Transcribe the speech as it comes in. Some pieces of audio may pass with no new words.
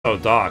so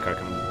dark I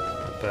can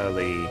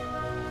barely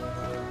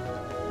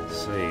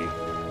see.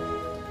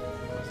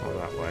 It's not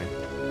that way.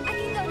 I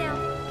can go now.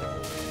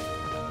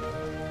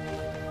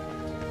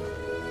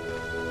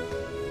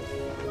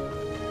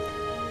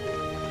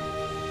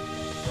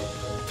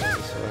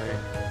 This way.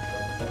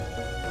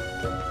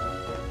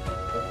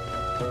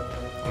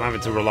 I'm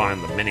having to rely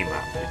on the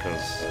mini-map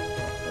because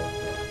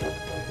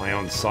my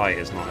own sight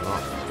is not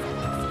enough.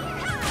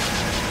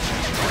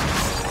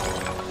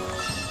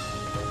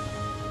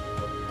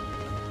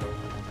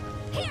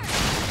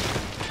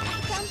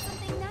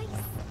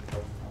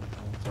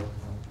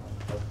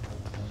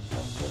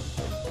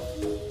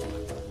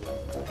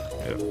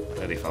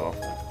 Fell off.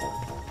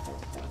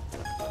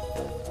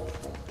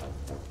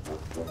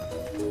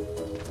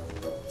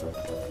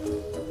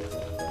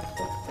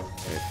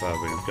 Okay, further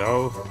we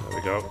go. There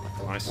we go.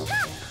 Nice.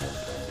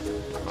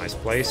 Nice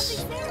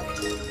place.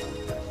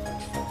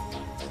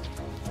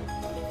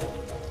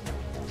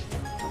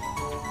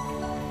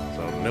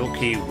 So,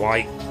 milky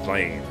white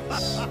plains.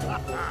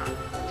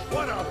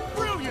 What a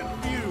brilliant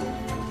view!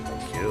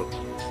 Cute.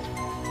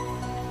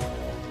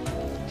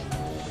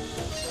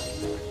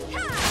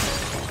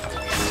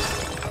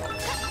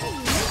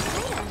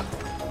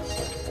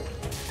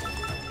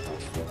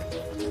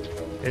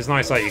 It's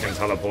nice that you can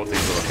teleport to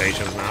these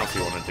locations now if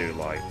you want to do,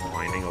 like,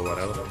 mining or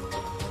whatever.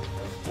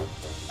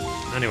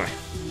 Anyway.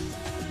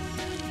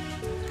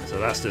 So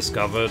that's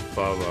discovered,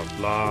 blah, blah,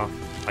 blah.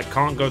 I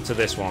can't go to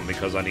this one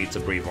because I need to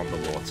breathe on the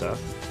water.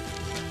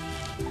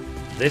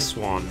 This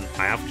one,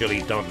 I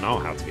actually don't know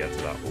how to get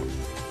to that one.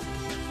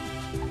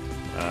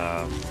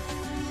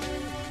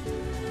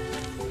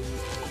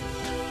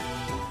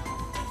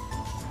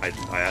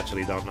 I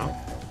actually don't know.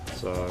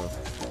 So...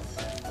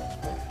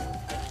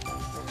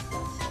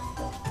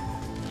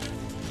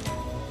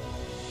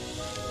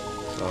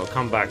 So I'll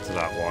come back to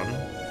that one.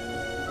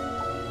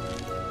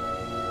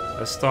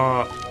 Let's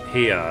start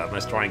here and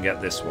let's try and get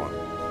this one.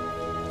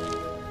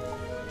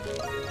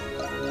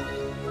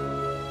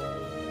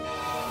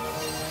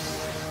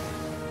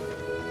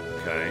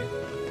 Okay.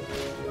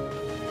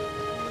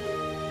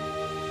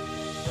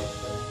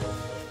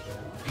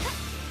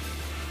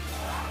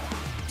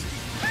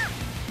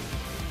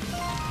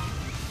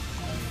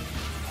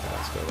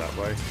 Let's go that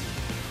way.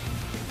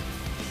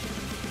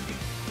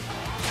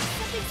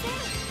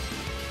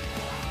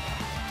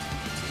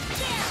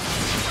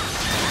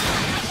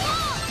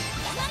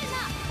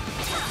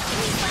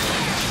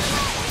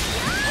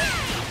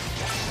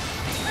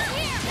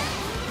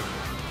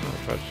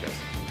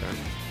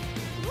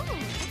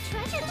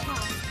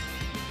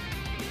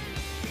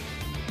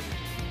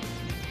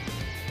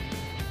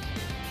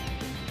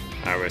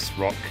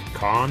 Rock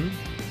Khan.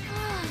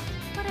 Oh,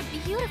 what a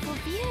beautiful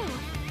view.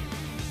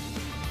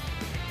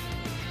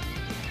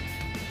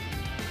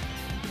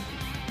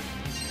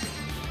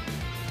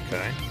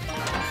 Okay.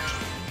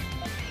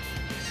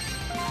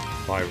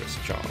 Virus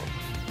Child.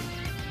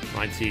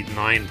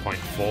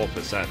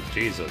 99.4%.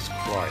 Jesus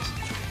Christ.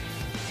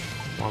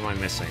 What am I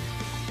missing?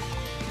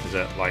 Is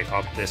it like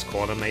up this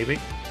corner maybe?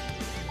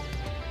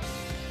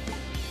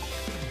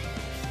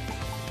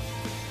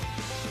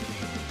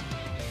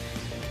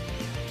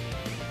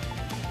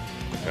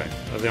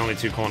 They're the only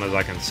two corners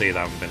I can see that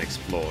haven't been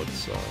explored,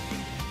 so...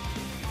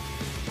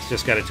 Let's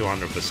just get it to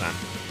 100%.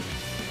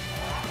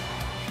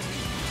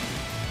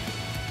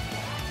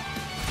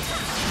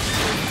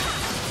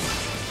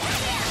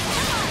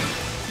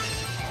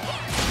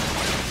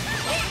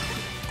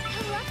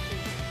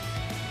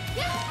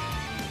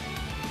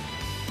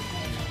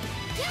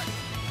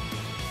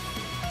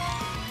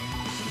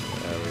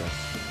 There we go.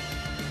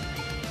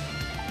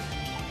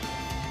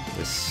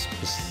 This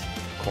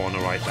corner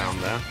right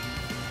down there.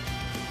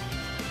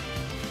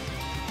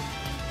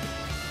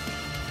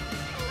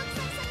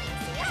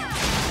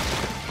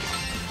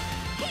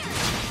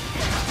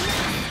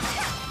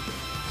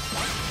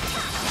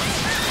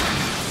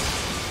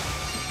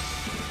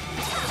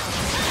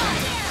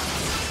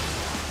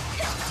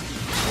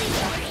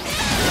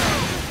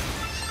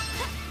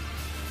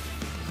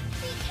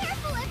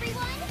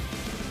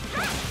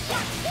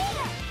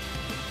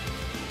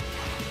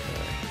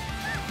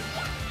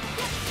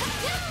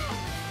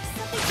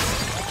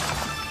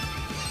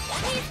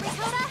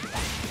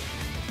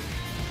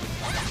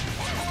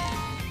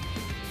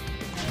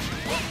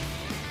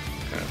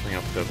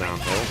 Go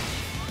downhill.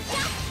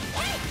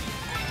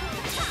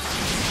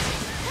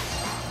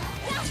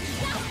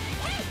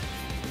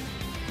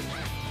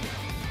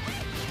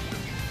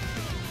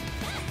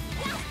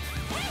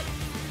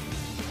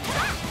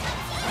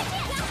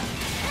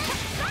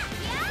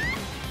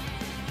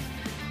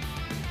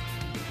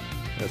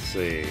 Let's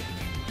see.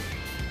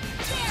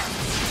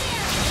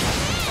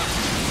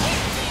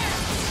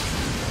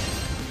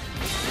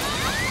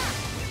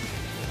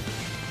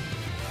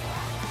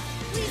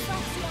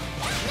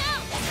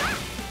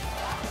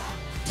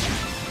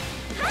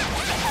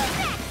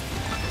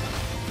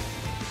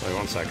 Wait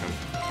 1 second.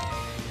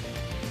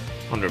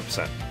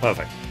 100%.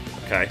 Perfect.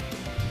 Okay.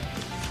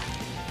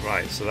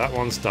 Right, so that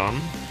one's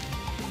done.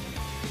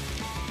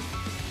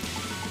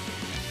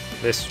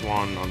 This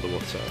one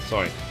underwater.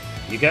 Sorry.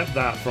 You get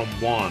that from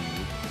one,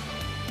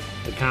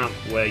 the camp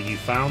where you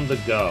found the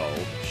girl,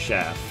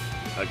 chef,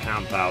 a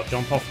camp out,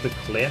 jump off the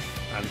cliff,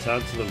 and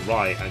turn to the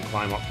right and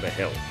climb up the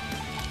hill.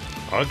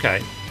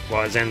 Okay.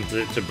 Well, as in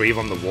to breathe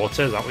on the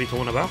water? Is that what you're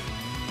talking about?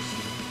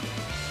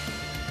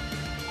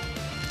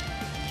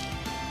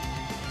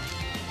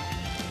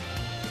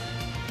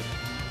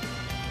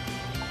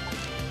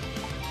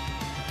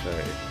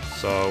 Okay.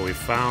 So we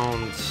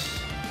found...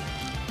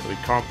 We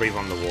can't breathe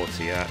on the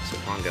water yet, so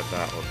can't get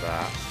that or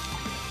that.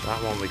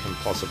 That one we can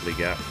possibly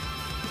get.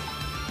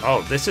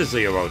 Oh, this is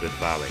the eroded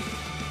valley.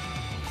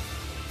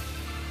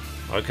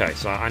 Okay,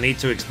 so I need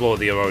to explore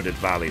the eroded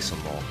valley some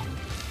more.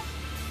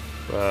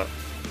 But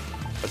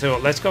I tell you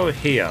what, let's go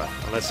here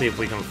and let's see if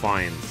we can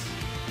find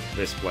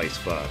this place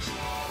first.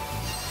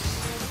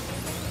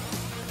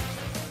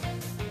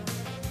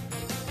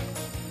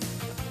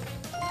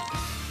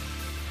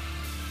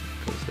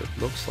 Because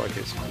it looks like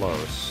it's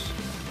close.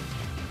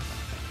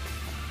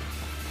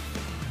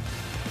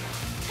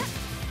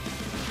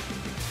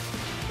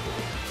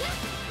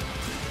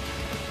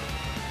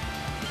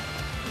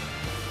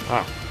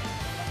 Ah.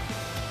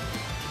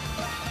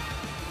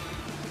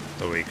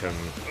 So we can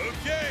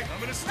Okay, I'm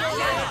gonna start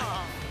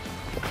now.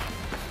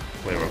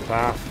 clear a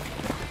path.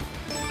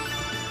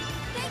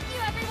 Thank you,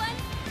 everyone.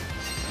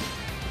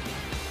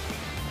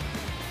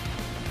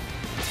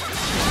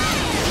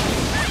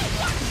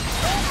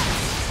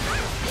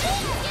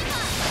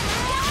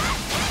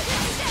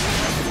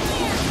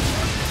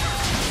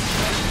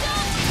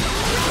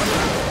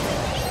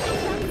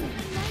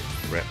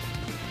 Rip.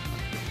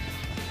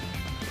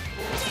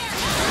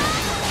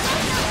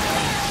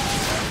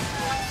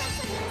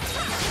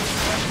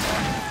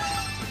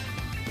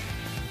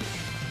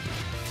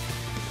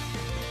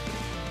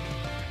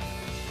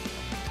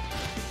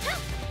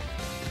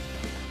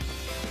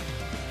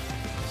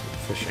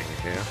 Fishing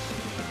here.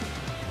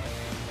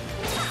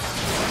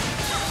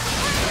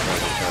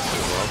 Treasure chest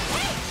as well.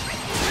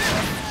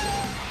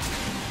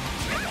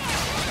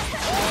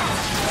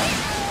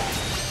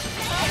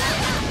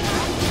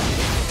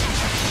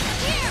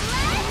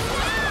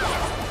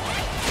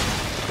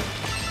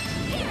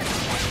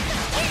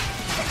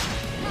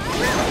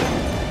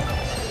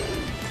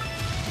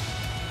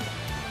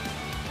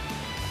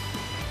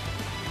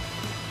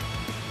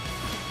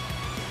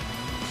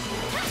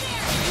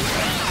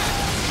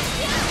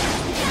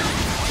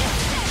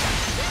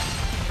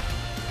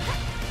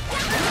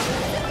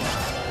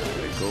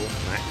 Pretty cool.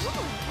 Next. Ooh,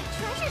 a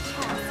treasure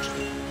chest.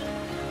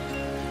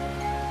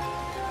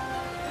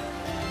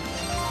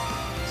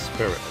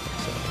 Spirit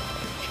elixir.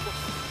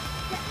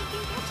 Bet we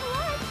can catch a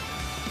lot.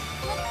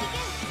 Let's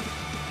begin.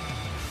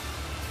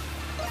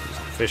 Do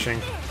some fishing.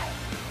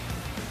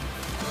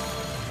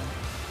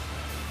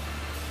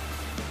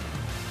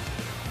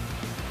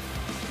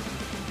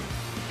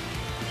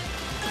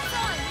 It's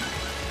on.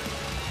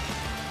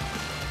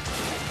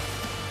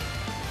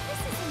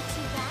 This isn't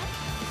too bad.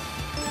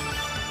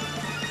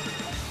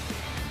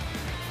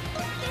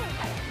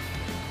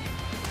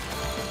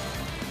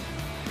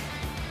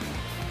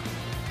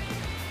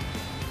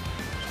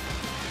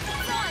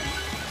 It's on.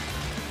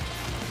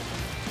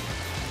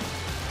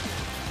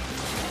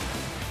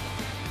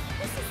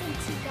 This isn't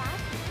too bad.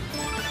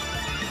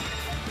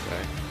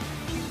 Okay.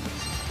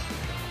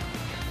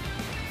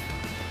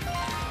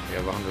 We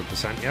have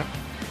 100% yet?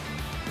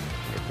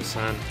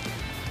 100%.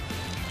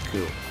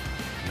 Cool.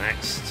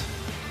 Next.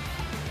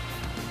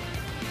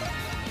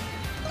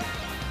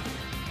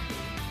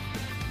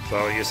 So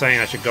you're saying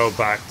I should go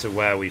back to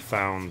where we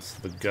found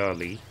the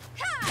girlie?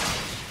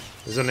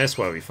 Isn't this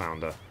where we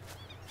found her?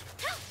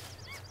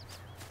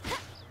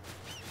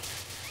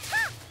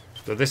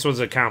 So this was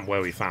a camp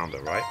where we found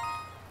her, right?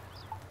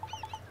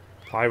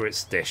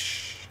 Pirate's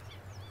dish.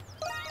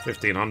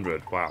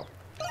 1500, wow.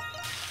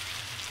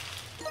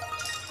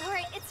 All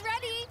right, it's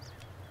ready.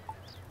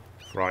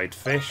 Fried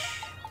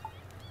fish.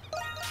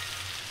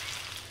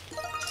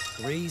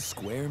 3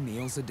 square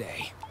meals a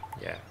day.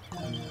 Yeah.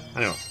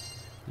 Anyway,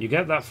 you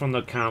get that from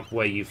the camp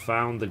where you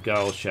found the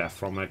girl chef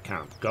from her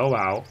camp. Go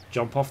out,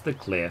 jump off the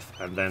cliff,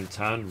 and then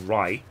turn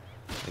right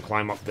and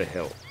climb up the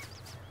hill.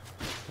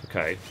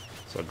 Okay,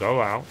 so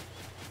go out.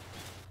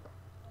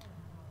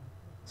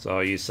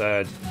 So you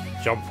said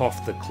jump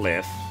off the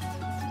cliff.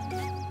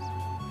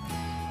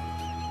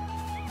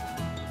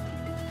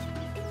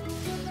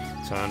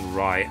 Turn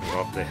right and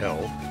go up the hill.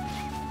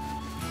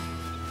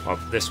 Oh,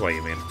 this way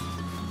you mean?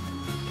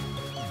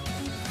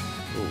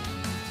 Ooh.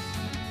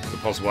 Is it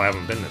possible I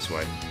haven't been this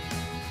way?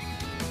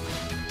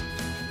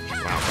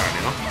 Wow,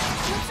 apparently not.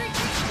 Let's retreat.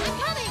 I'm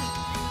coming.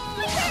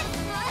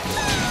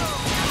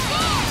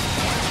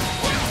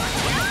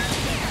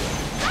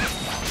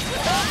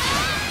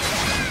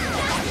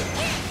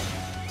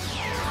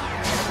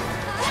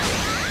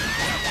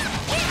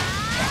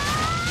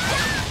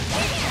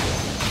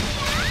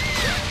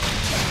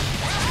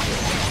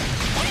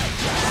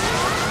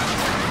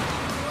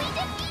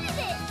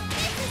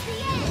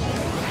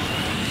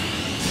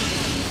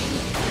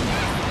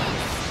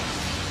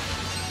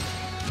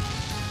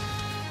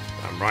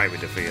 I'm right, we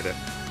defeated it.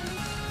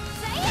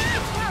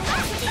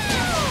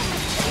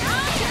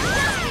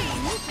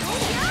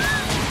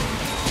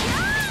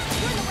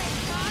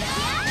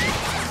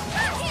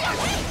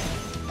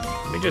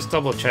 me just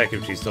double check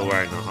if she's still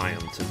wearing the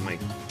item to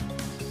make...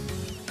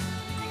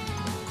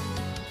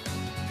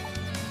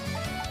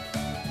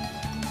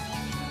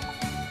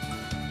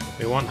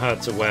 We want her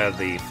to wear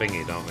the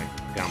thingy, don't we?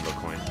 Gambler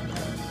coin.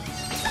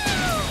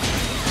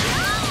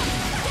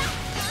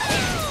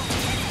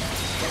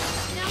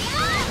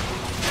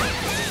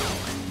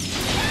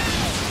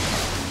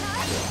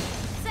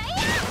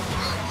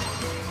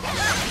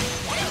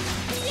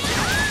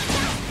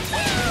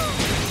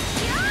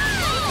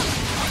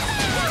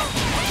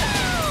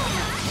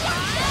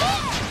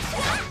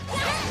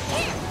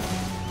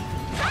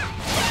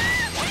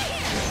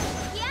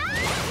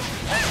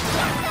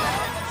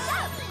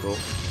 Cool.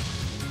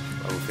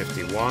 Level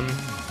 51.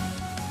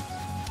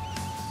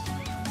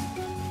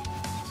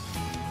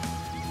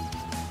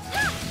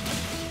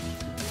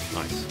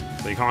 Nice.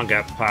 So you can't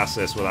get past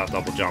this without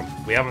double jump.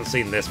 We haven't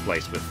seen this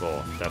place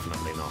before.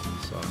 Definitely not.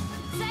 So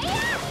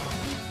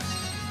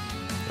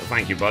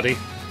thank you, buddy.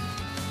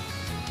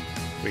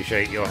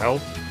 Appreciate your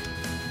help.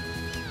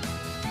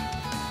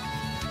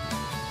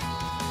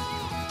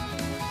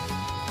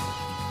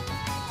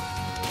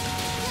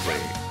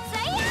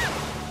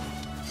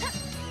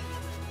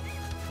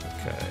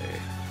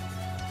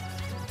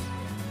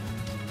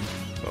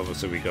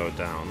 So we go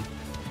down.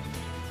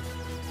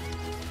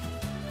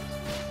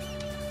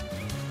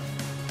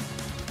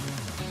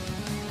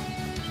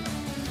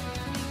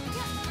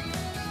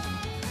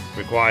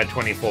 Required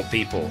 24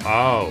 people.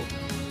 Oh.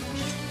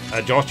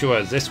 Joshua,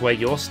 is this where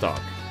you're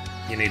stuck?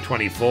 You need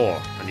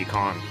 24 and you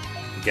can't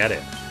get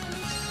it.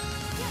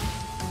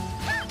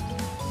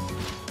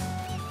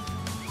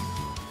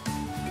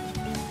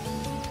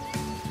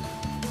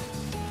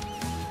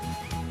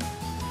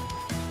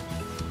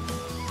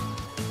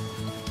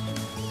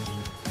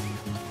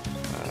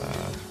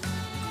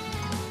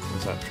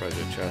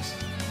 Treasure chest.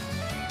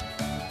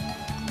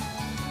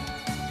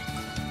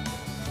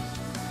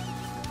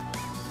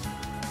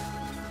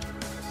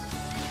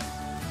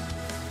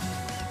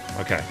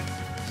 Okay,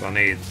 so I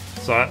need...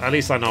 So at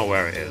least I know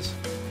where it is.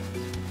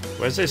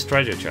 Where's this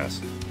treasure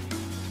chest?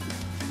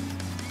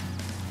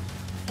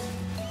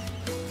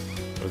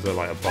 Or is it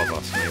like above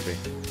us, maybe?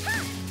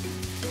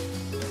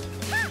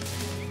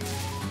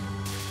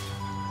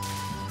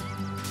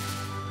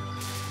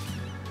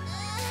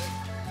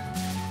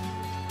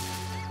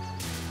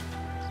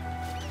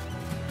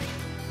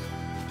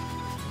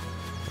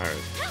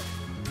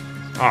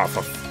 Oh,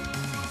 for...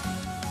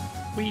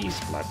 Wheeze,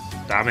 blood.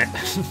 Damn it.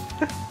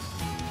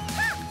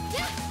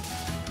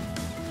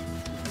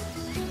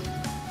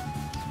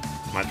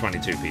 I'm at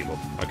 22 people.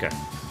 Okay.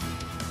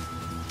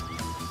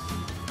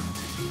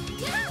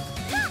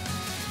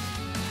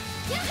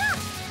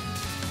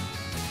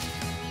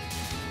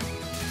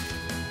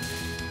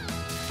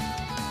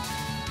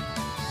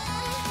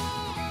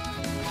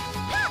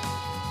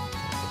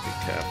 Be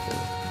careful.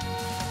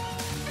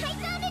 I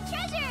found a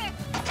treasure!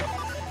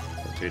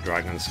 Two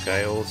dragon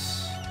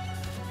scales.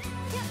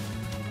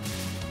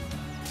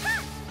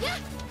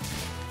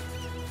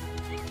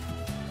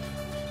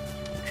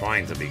 I'm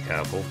trying to be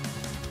careful.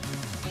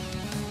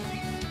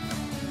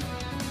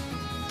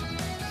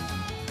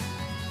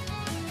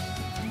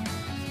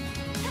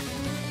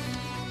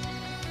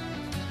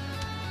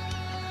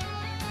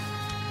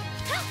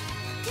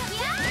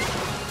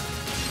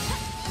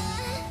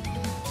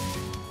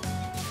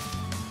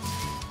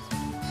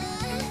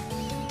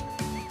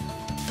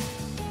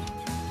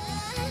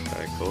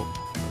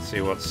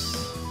 Let's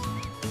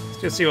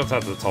just see what's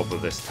at the top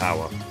of this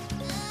tower.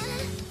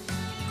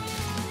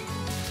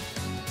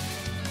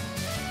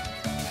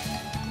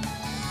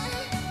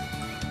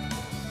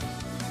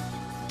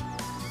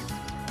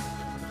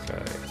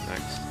 Okay,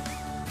 next.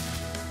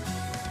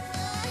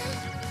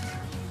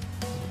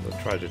 The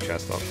treasure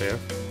chest up here.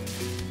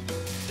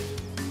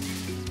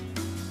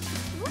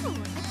 Ooh, a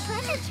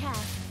treasure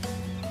chest.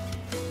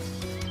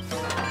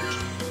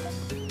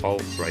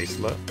 Bolt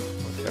bracelet.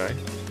 Okay.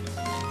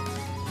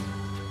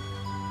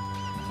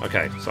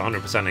 Okay, so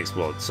 100%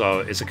 explored. So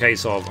it's a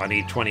case of I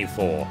need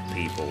 24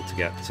 people to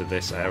get to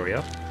this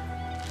area.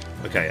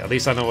 Okay, at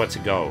least I know where to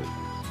go.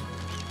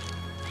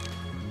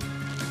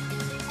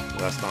 So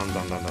that's done.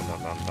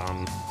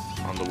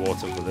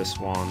 Underwater for this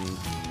one.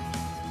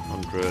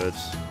 100,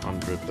 100%,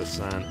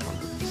 100%,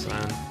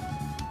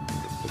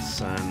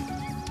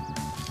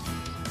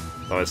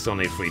 100%. So I still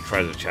need 3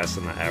 treasure chests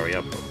in that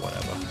area, but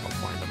whatever. I'll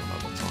find them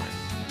another time.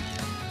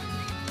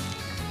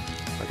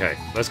 Okay,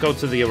 let's go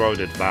to the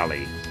eroded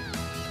valley.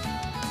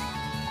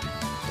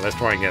 Let's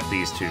try and get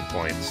these 2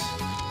 points.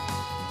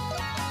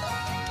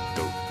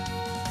 Ooh.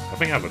 I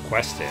think I have a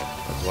quest here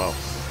as well.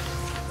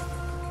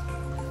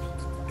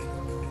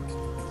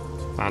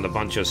 Found a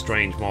bunch of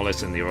strange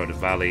mollusks in the eroded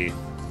valley.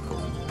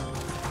 Cool.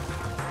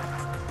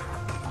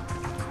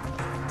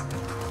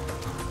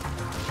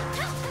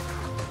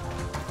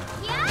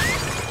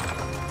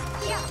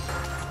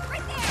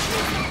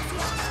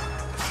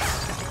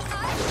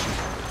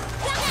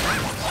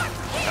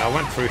 I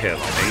went through here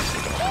like ages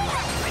ago.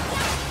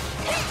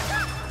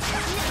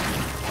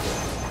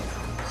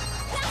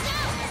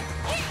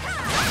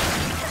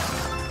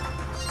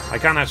 I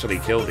can actually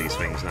kill these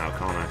things now,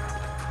 can't I?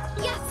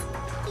 Yes!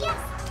 Yes!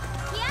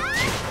 Yeah!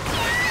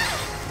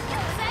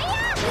 Yeah!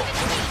 Saya! Leave it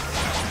to me!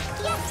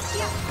 Yes!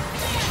 Yeah!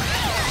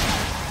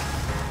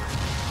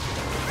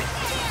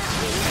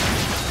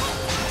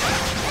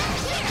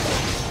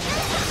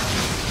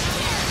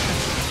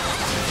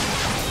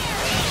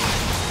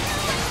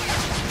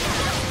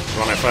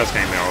 When I first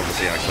came here,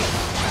 obviously I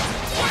couldn't.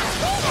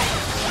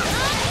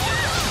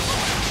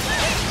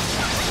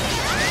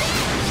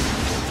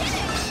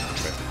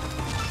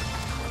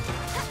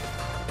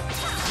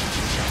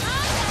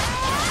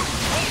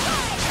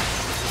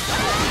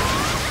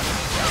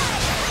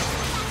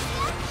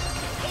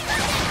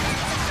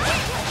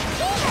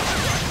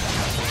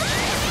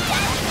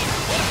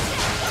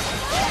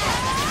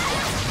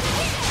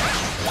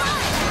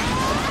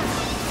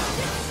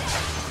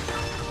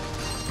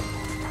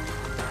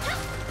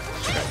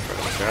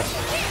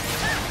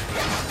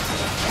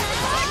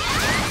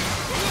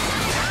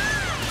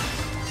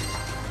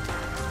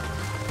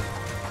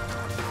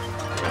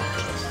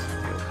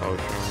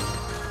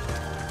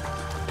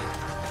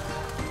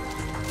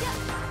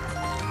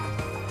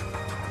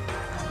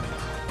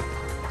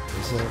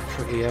 Is there a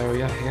pretty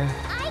area here?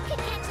 I could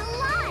catch a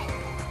lot!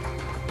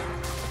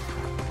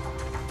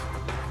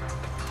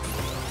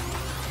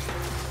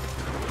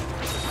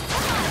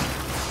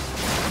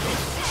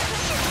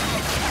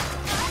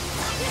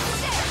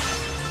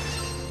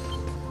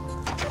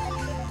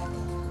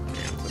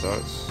 Into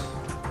those.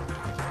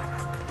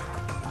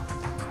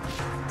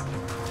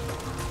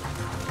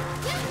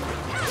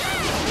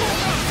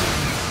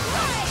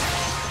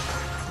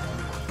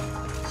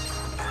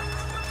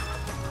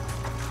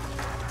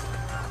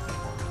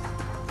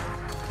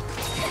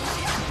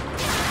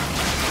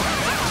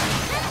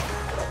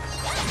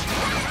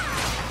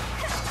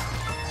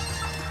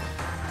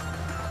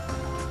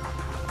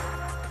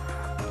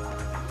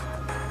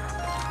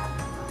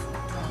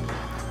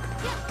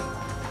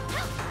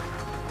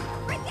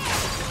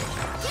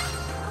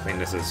 I think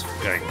this is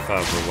going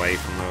further away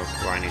from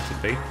where I need to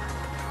be.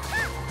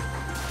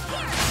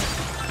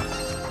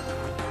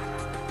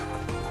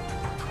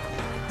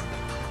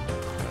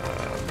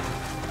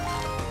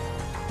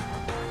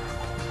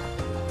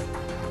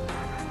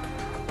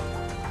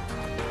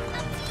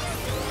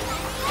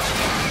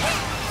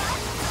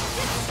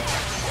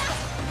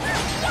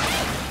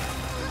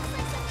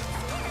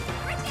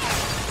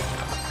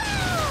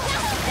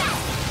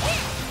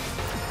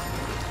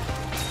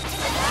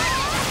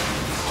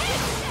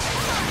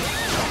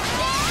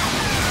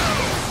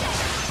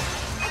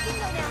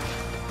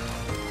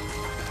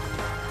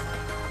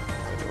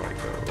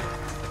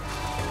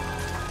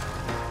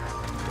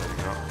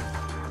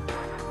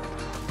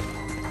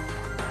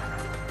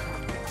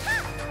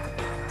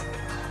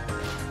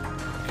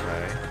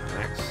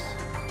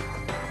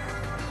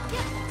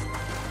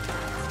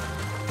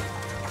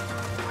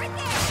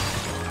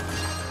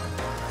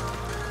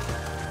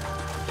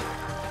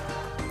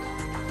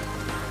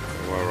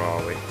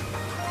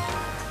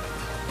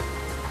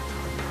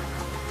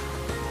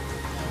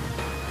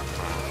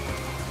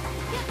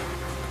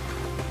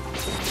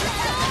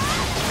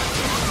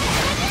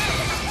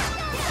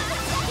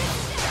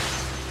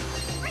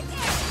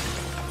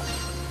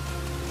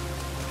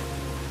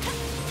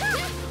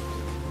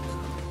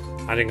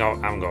 I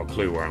haven't got a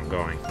clue where I'm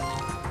going.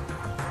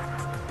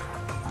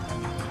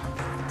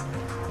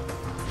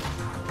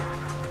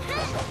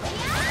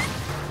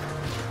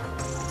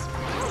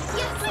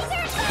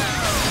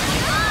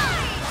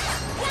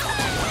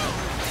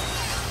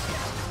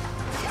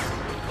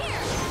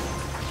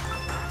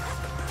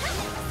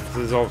 This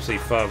is obviously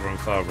further and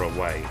further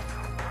away.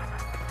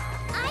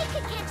 I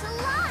could catch a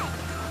lot!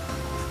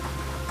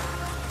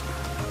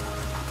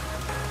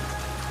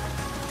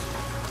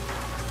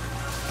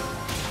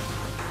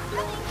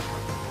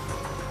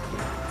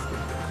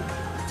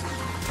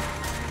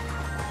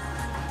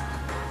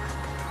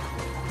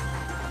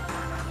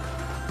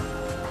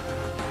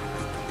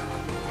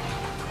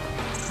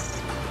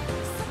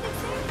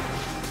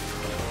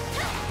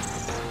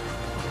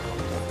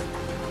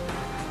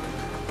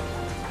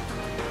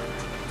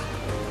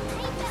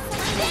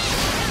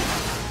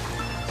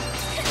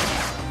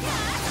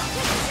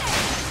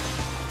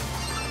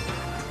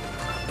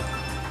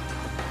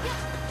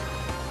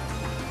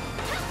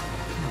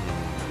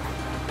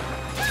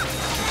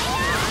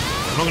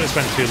 I'm not going to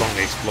spend too long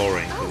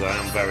exploring because I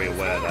am very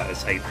aware that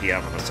it's 8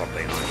 PM on a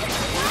Sunday night.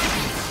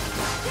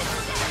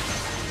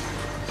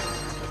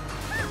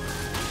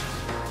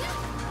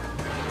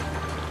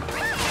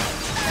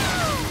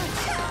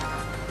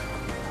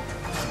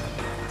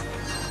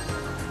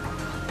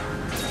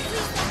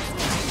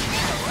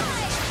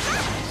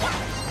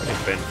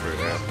 I've been through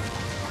here.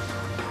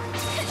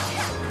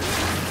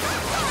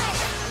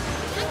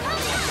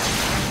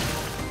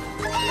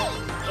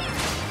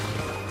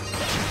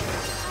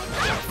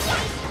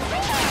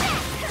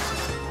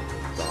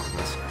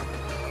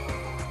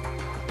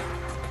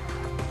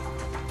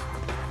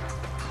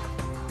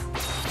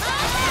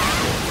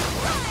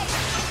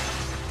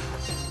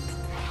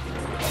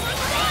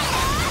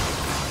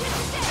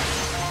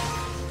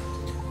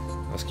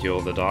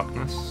 Cure the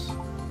darkness.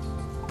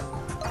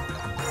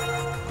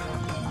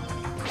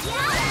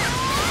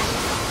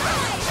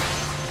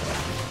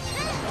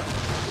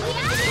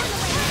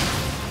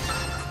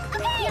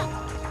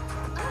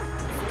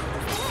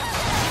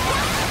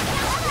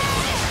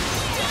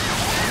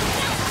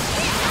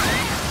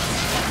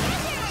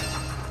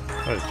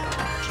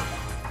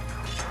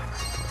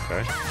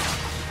 Okay.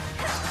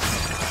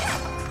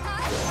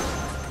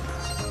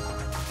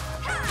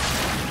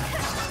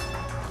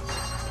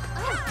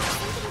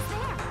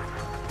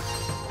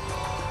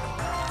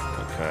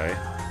 Okay.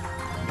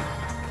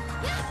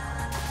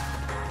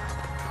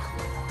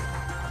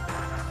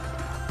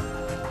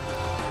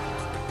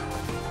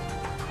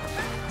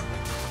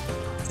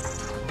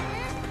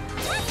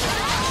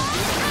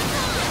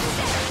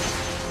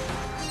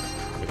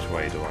 Which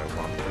way do I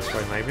want? This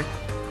way, maybe?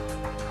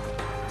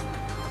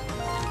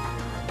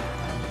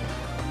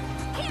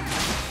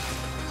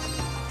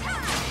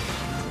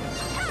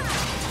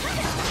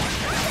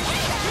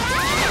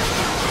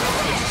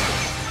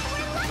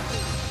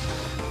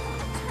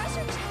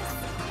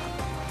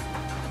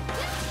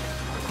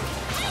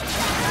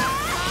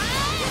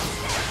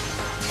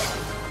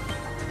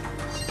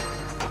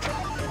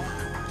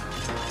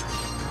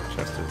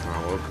 Chest is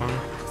now open.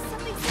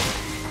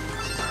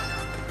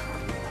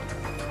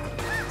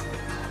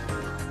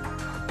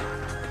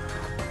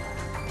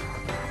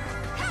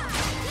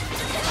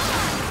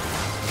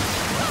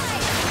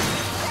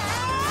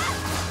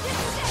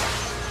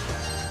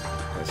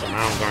 Okay, so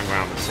now I'm going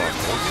around in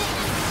circles.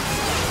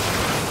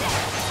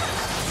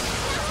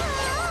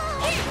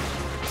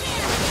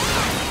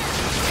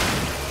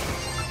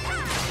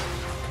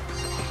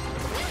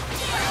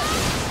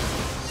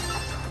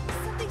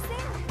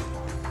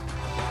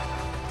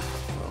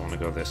 I want to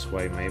go this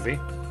way, maybe.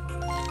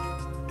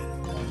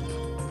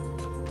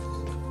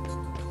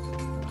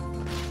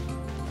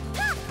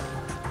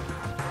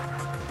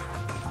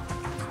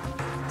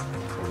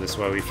 So this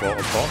way we fought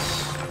a boss.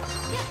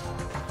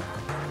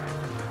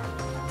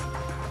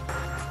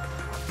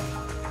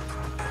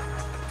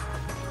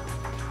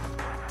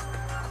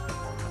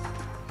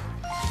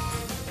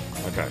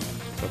 Okay,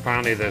 so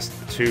apparently there's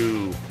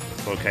 2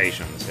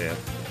 locations here.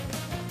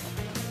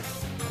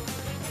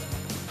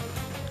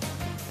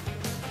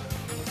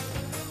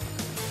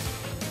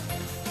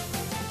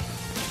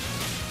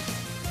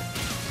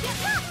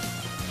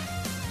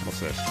 What's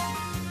this?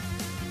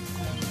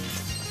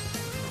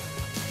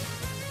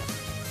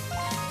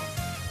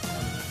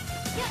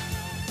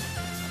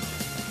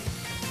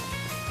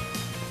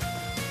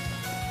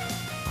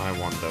 I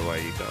wonder where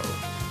you go.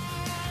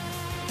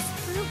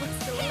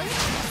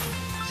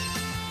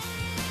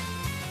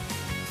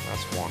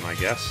 That's one, I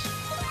guess.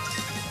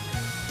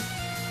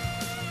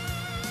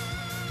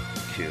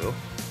 Cool.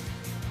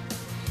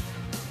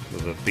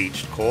 With a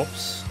beached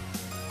corpse.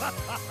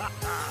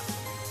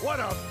 What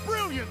a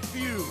brilliant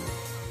view!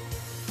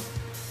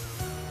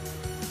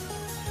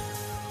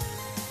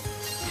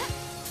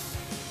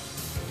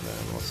 And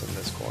then what's in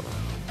this corner?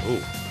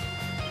 Ooh.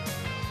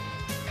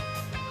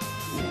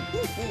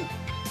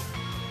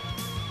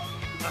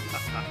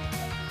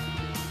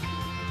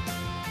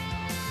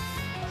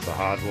 The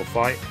hard will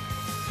fight.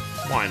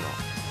 Why not?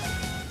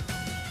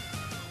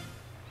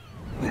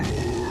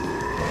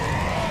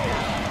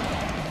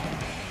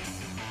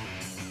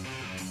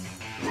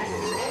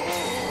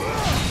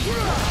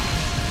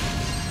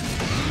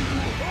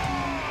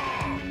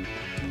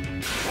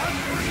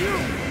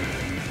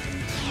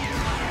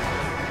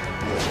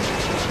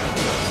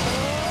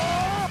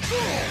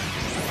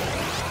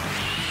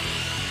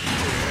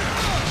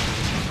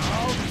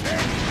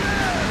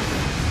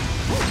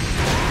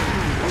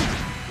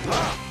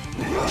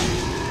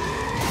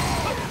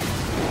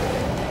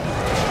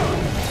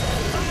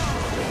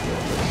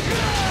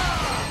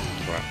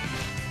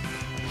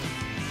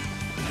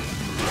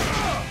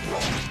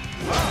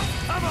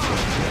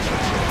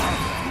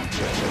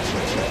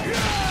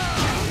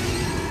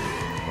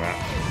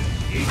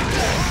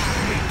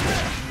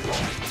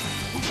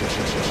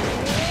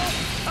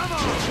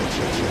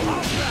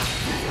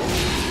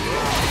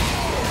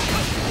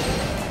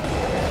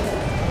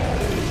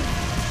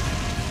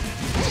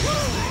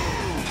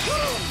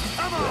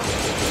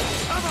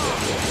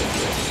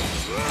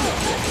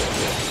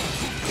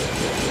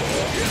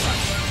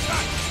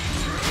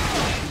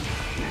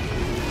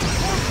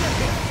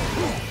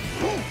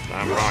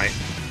 I'm right.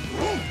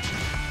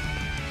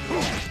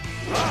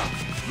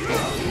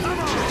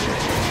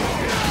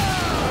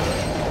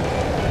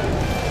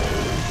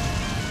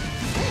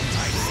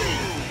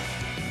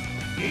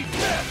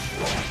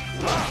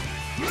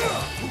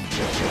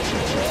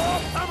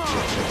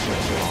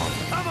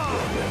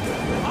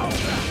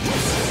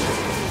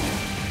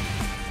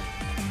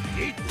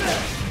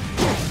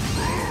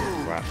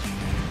 Crap.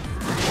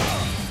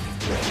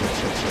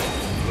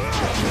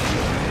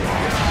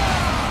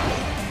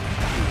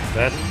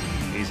 Dead?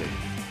 Easy.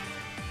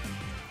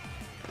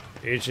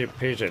 Easy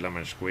peasy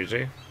lemon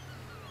squeezy.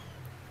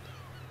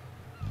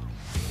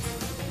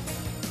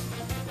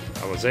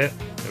 That was it.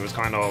 It was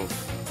kind of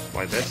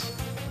like this.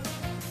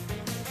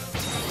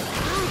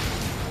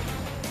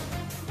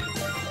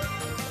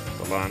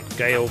 learned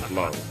Gale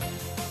Blow.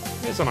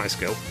 It's a nice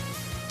skill.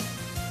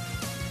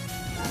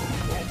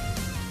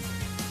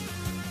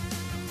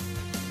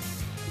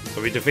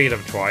 So we defeat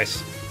him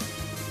twice.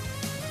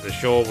 The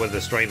shore with the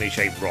strangely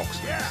shaped rocks.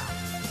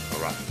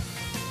 Alright.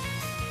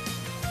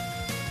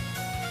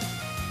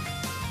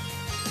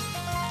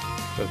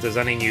 So if there's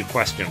any new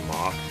question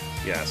mark,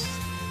 yes.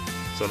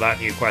 So that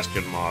new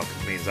question mark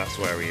means that's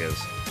where he is.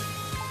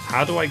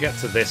 How do I get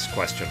to this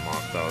question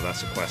mark, though?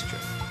 That's a question.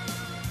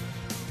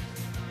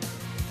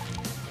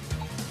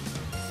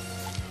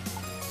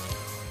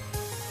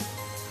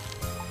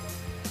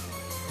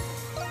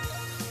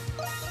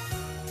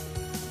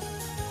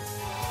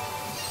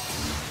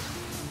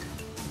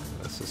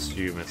 Let's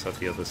assume it's at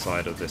the other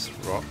side of this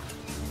rock.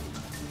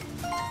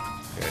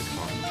 Okay, come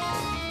on.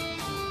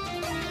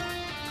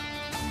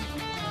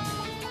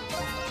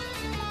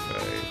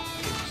 Okay,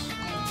 oops.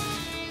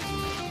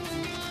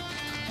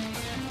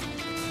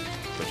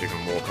 But you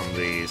can walk on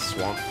the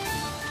swamp.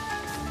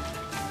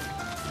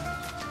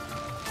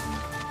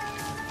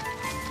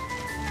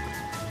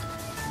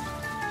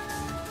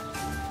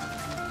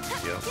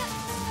 Yeah.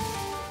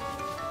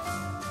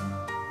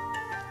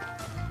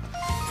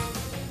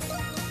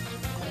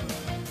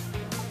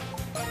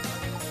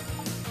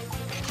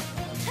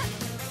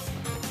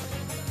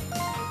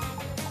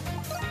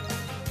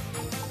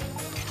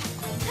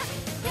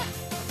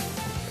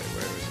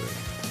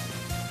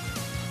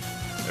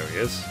 There he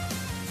is.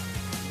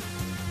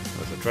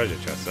 There's a treasure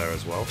chest there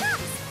as well.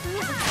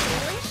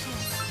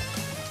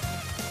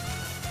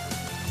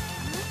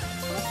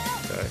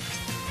 Okay.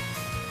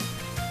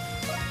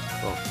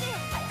 Oh.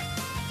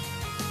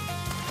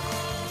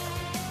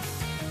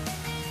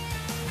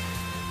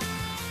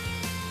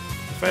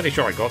 I'm fairly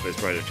sure I got this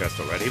treasure chest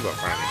already, but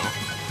apparently not.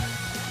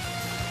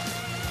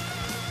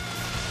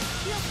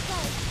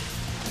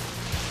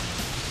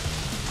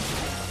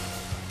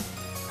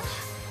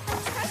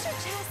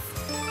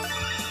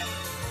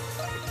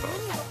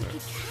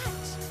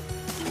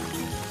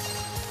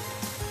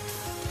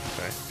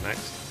 Okay,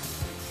 next.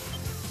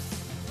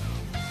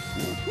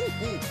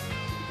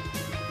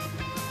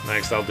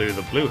 Next I'll do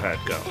the blue haired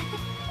girl.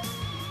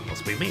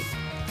 Must be me.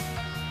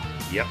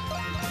 Yep.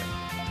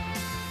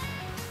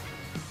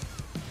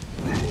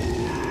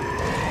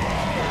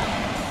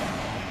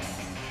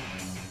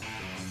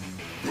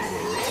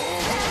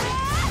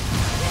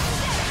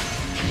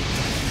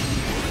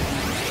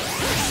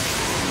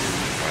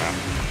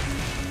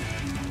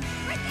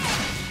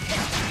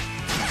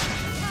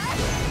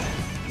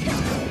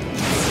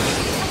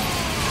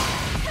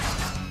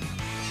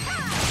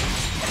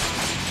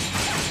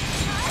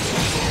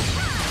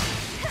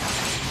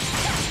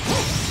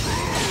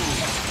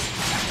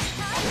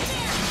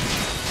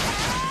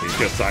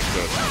 Just that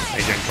good.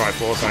 Agent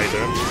Triforce, how you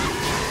doing?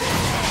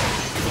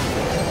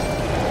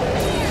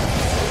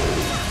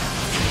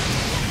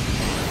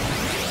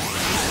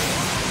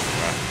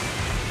 Right.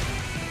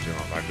 You're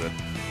not that good.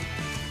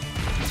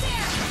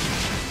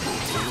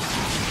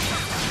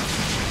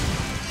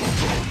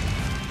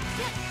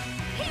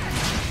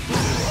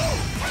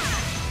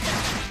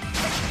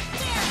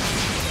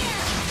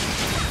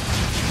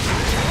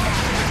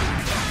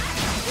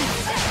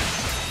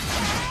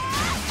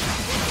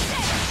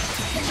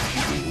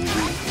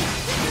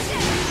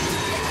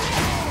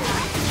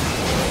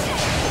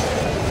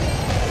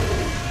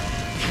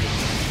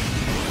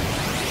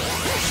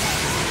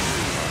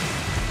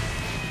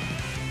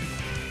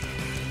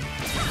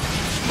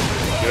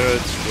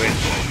 Good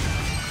switch.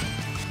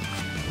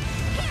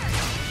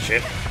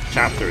 Shit.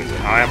 Chapter is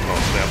it? I have no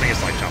clue. I think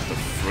it's like chapter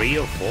 3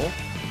 or 4? I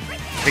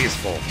think it's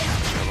 4.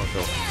 I'm not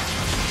sure.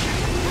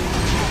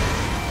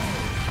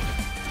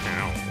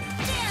 Ow.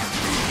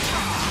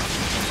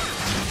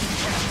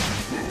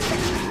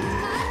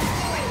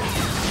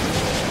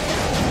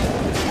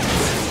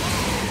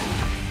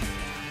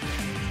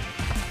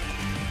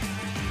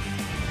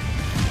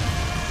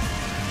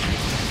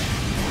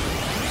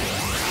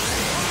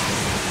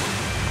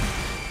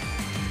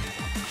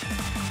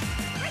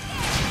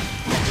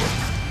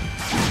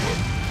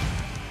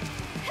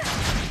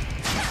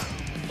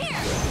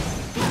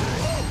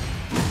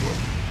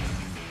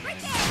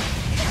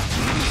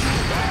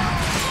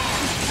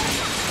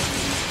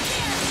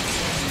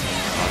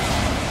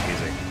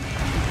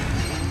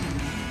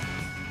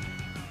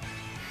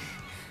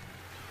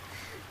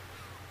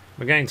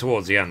 We're getting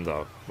towards the end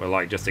though. We're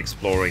like just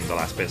exploring the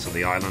last bits of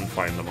the island,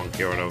 fighting the Monkey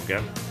Hero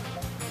again.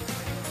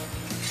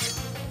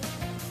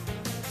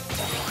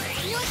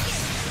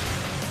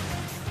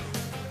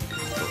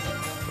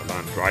 The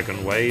land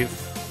Dragon Wave.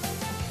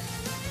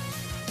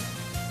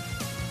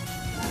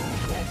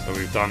 So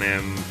we've done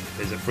him,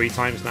 is it 3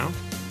 times now?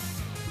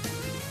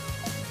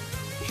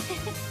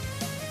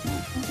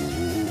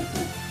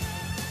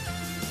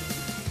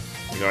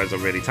 You guys are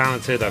really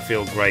talented. I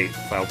feel great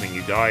for helping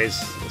you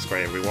guys. That's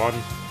great, everyone.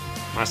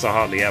 Master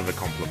hardly ever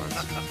compliments.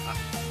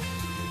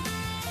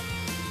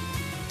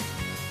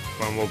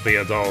 When will be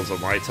adults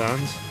on my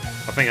turns?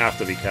 I think I have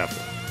to be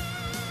careful.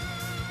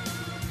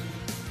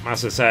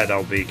 Master said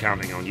I'll be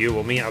counting on you.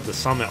 We'll meet at the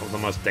summit of the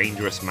most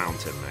dangerous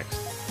mountain next.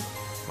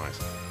 nice.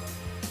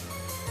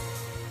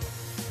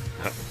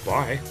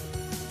 Why?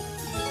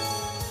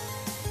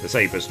 This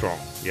ape is strong.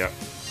 Yep.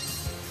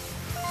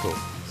 Cool.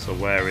 So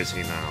where is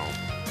he now?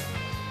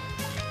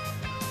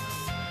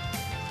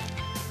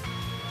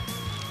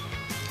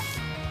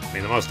 I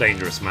mean, the most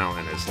dangerous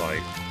mountain is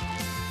like...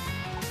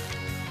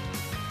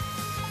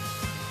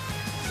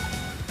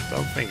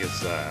 Don't think it's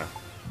there.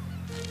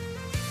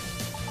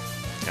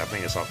 Yeah, I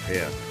think it's up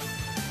here.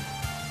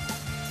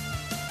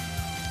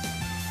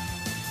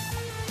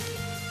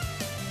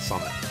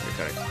 Summit.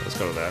 Okay, let's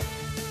go there.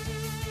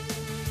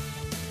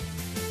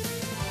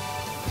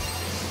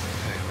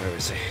 Okay, where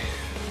is he?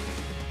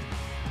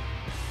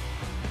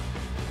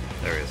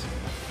 There he is.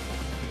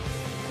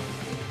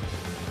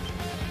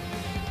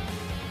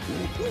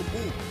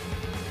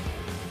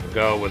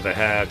 Girl with the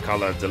hair,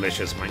 color,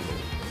 delicious mango.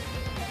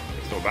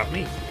 It's all about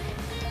me.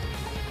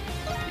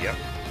 Yep.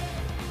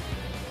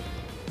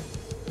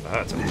 That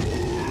hurts him.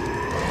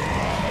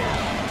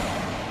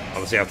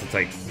 Obviously, I have to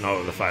take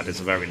note of the fact it's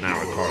a very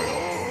narrow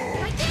corridor.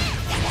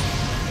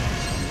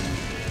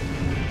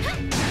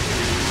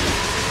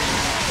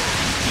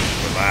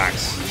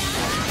 Relax.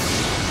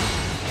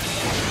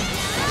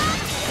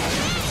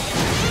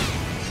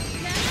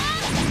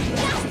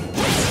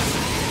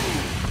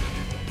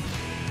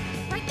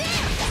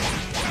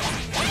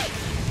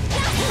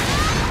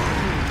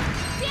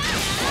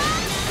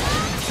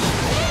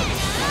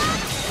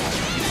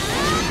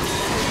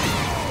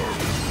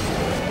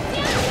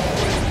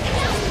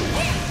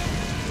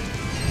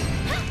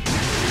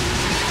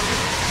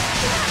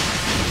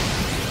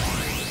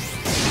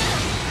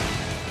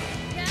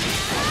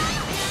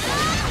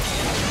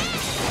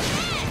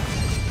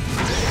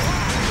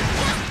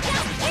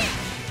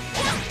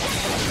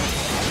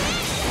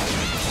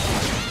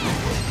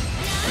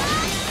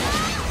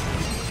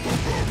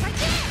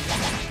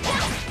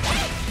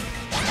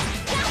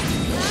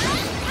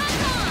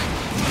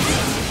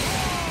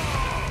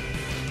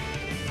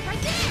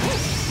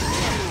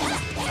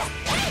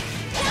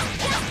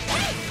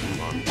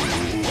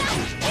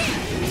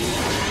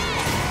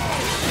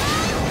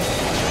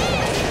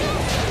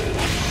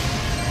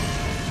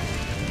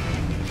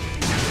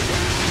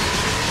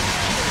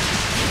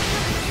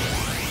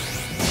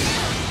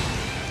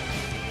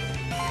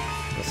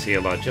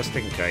 Healer just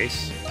in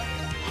case.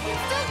 There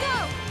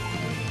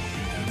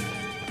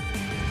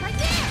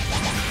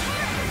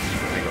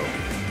we go.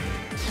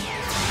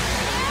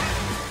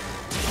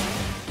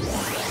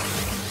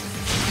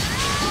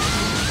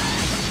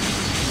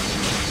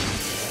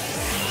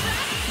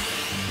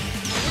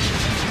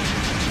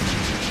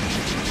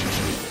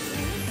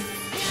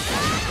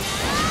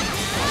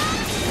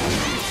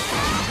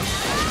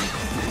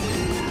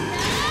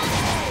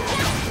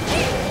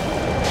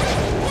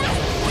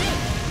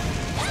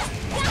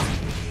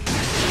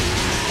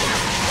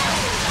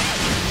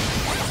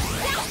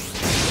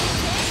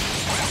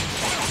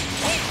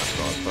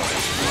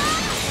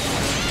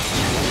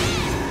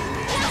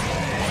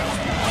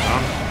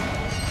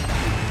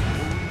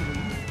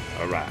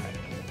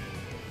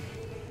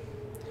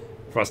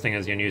 Thrusting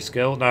is your new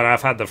skill? No,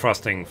 I've had the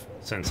thrusting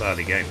since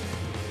early game.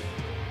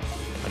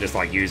 I just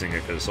like using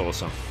it because it's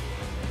awesome.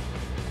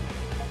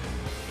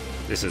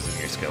 This is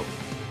a new skill.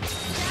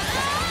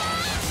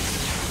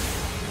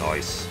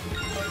 Nice.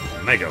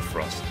 Mega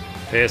Thrust.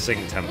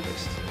 Piercing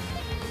Tempest.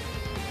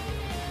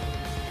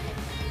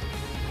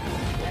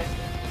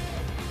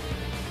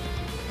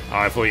 Oh,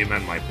 I thought you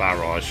meant my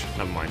barrage.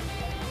 Never mind.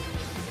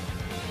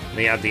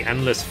 We had the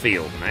Endless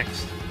Field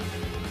next.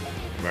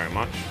 Very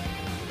much.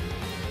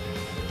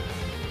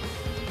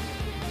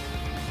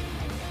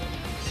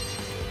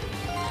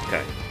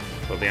 Okay,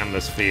 so the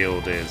Endless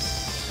Field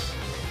is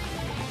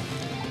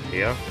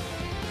here.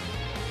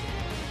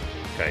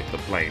 Okay, the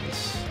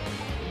plains.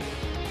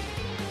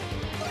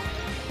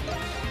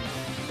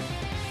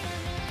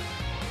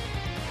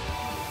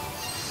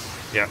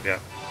 Yeah,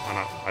 I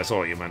know. I saw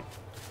what you meant.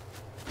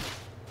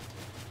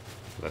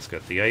 Let's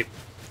get the ape.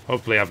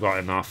 Hopefully I've got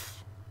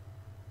enough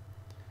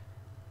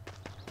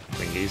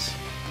thingies.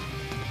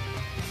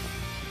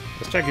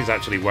 Let's check he's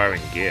actually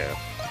wearing gear.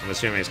 I'm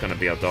assuming it's going to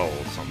be a doll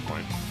at some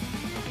point.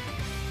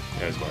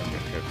 Yeah, he's wearing gear.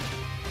 Good.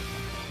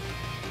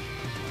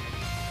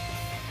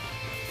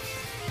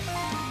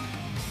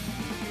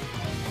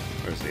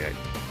 Where's the ape?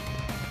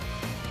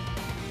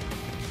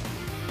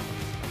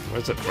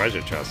 Where's the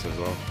treasure chest as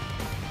well?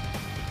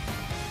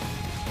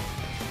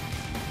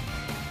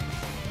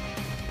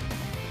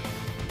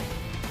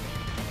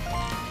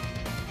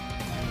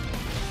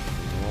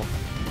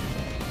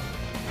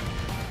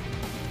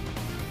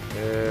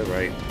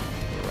 Right.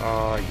 Where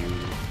are you?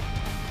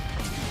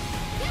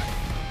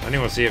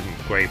 Anyone see a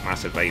great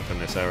massive ape in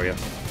this area?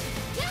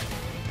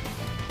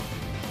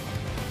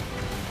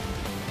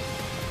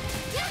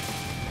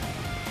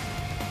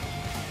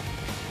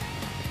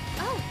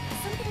 Oh,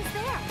 something's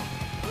there.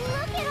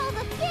 Look at all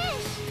the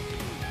fish.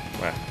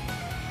 Where?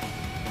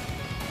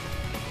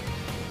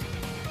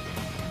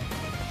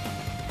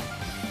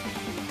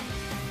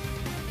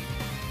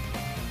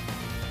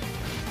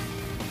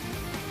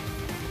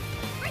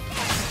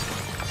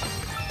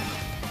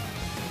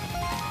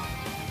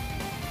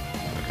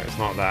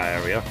 not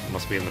that area. It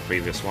must be in the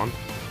previous one.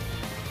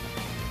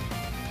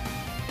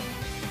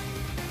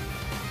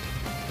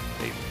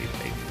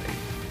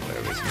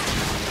 Where is he?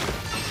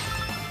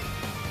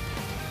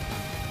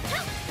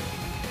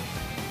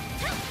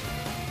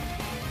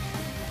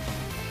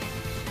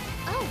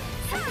 Oh,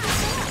 something's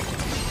there.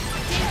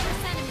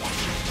 Dangerous enemy.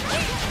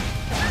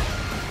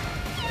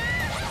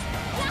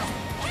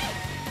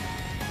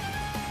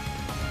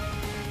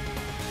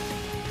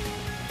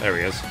 There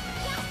he is.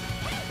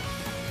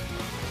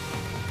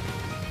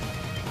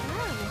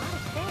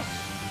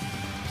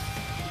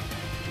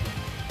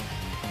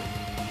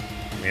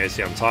 Yeah,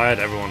 see, I'm tired.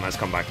 Everyone, let's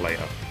come back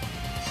later.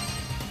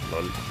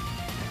 Lol.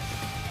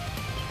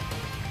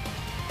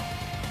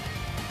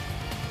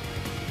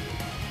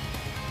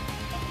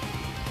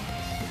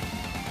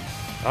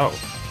 Oh.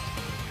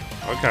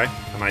 Okay.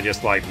 Can I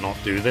just, like, not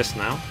do this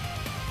now?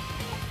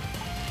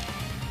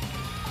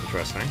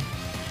 Interesting.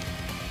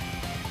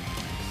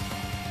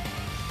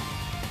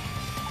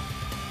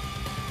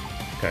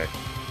 Okay.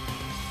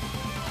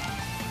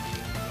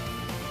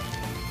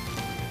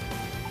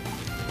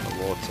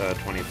 Water,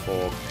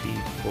 24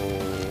 people.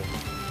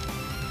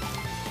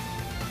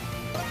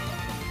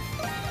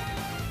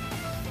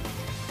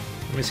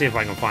 Let me see if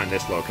I can find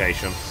this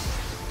location.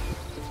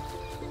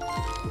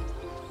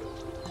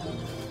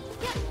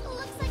 Yeah,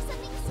 looks like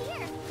something's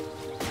here.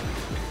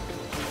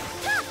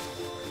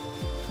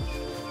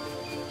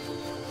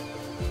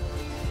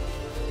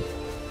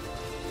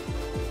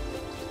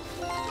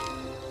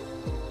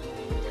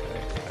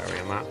 Okay,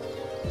 carrying that.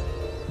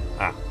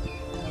 Ah.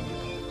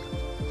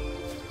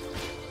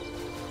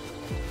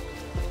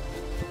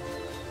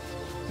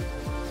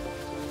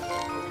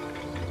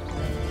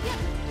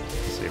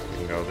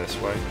 Go this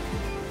way.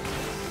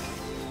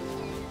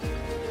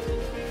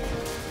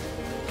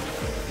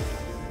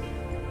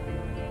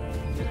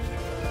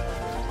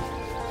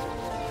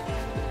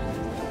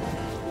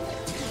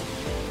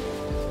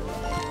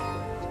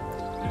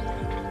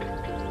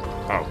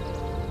 Oh.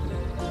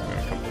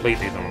 Going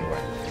completely the wrong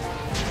way.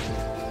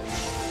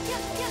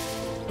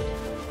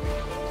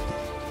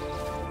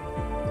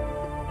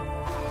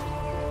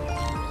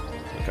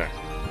 Okay.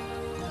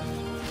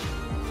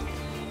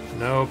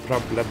 No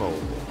problemo.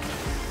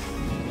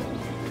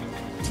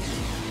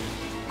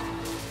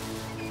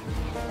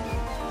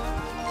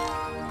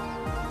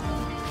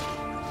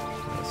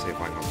 See if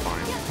I can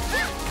find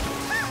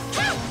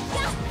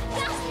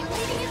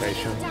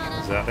location.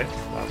 Is that it?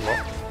 That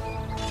lot?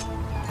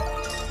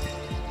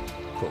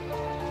 Cool.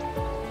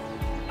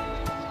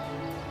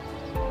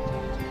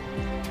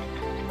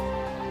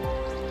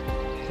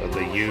 So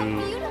the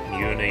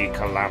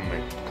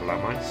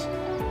Calamites.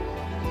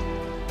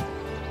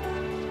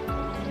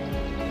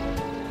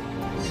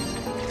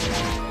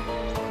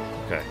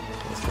 Okay,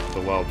 let's look at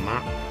the world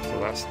map. So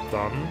that's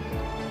done.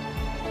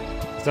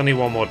 There's only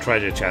one more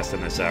treasure chest in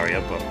this area,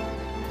 but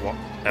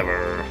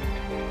whatever.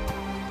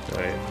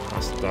 Okay,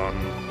 that's done.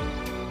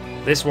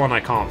 This one I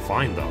can't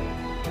find, though.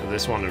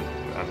 This one is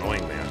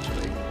annoying me,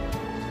 actually.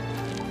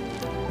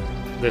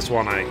 This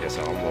one I guess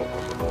I'll walk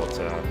on the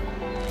water.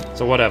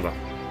 So whatever.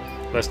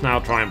 Let's now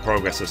try and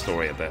progress the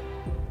story a bit.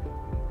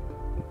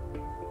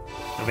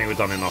 I think we've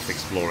done enough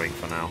exploring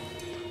for now.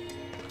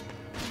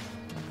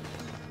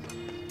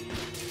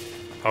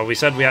 Oh, we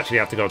said we actually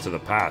have to go to the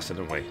past,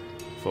 didn't we?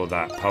 For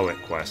that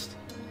poet quest.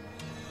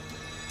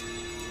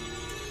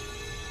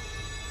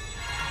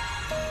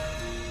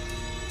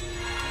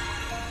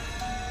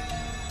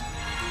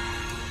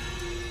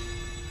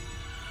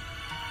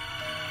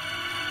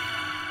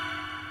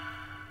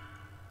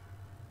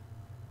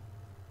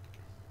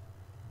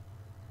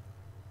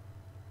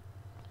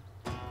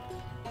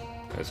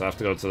 Okay, so I have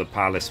to go to the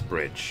palace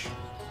bridge.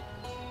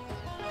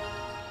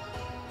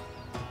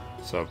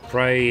 So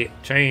pray,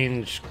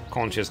 change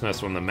consciousness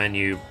from the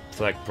menu,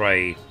 select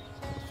pray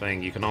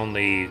thing. You can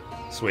only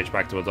switch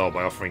back to adult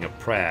by offering a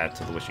prayer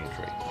to the wishing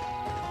tree.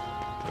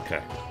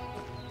 Okay.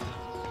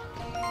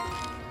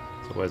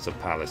 So where's the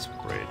palace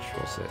bridge?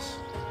 What's this?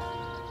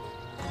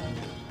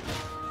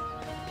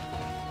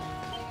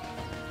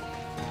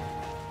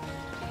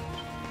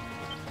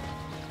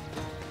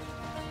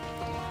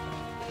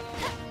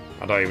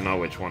 I don't even know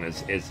which one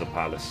is the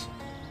palace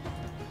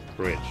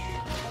bridge.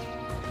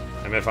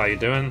 MF, how you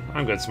doing?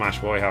 I'm good, Smash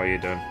Boy. How are you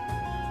doing?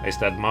 Hey,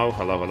 Stead Mo.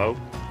 Hello, hello.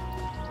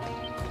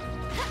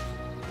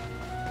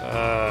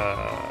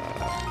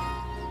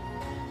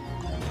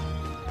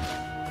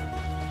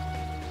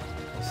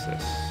 What's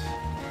this?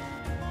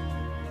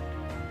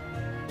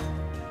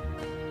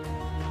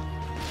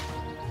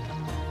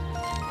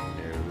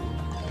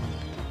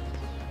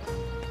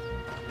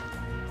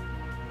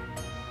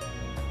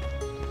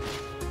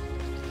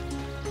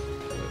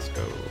 Let's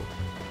go.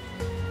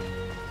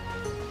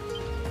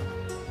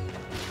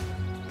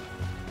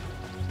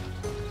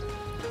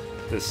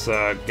 This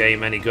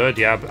game any good?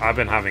 Yeah, I've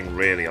been having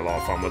really a lot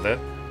of fun with it.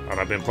 And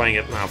I've been playing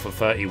it now for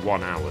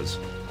 31 hours.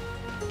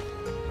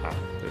 Ah,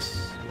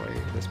 this way,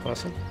 this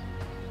person.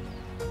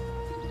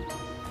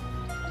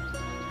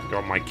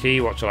 Got my key,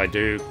 what should I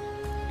do?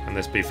 Can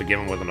this be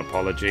forgiven with an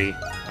apology?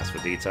 As for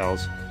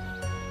details.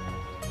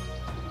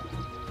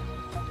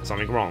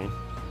 something wrong?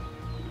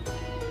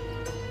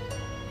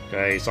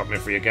 Okay, stop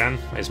Mithrie again.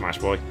 Hey, Smash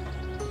Boy.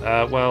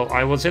 Well,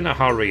 I was in a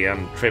hurry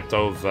and tripped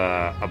over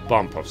a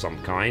bump of some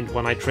kind.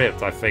 When I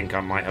tripped, I think I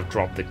might have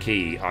dropped the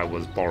key I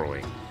was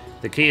borrowing.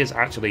 The key is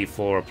actually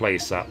for a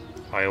place that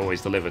I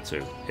always deliver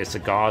to. It's a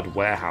guard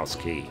warehouse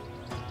key.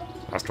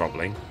 That's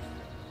troubling.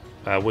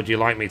 Would you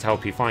like me to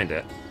help you find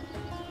it?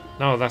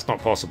 No, that's not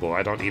possible.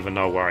 I don't even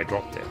know where I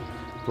dropped it.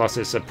 Plus,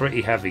 it's a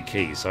pretty heavy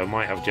key, so it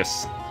might have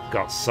just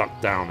got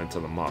sucked down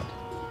into the mud.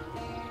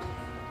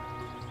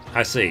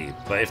 I see,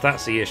 but if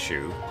that's the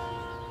issue...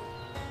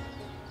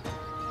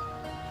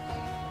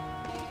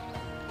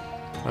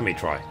 Let me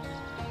try.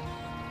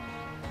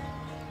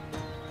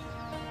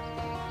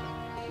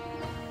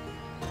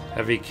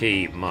 Heavy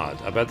key,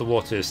 mud. I bet the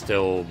water is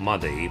still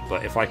muddy,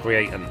 but if I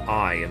create an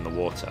eye in the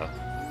water...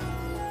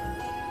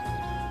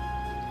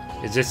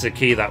 Is this the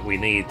key that we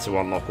need to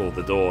unlock all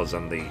the doors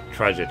and the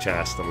treasure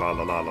chest and la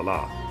la la la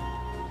la?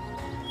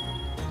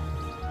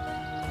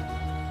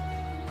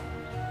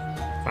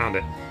 Found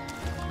it.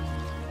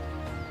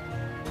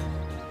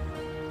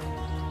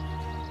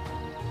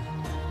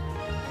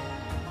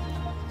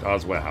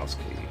 Guard's warehouse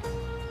key.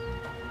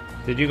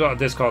 Did you got a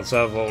Discord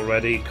server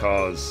already?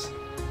 Cause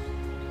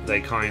they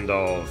got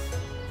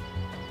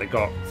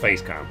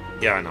face cam.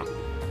 Yeah, I know.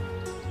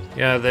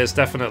 Yeah, there's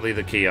definitely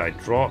the key I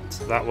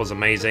dropped. That was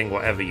amazing.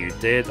 Whatever you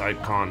did, I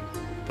can't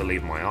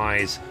believe my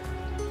eyes.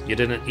 You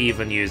didn't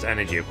even use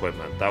energy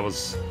equipment. That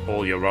was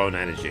all your own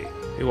energy.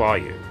 Who are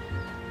you?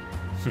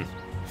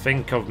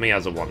 Think of me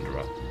as a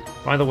wanderer.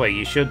 By the way,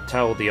 you should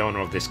tell the owner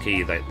of this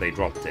key that they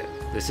dropped it.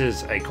 This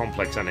is a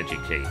complex energy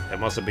key. It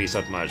mustn't be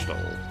submerged at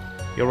all.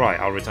 You're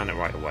right, I'll return it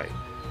right away.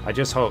 I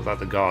just hope that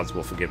the guards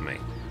will forgive me.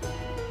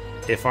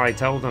 If I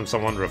tell them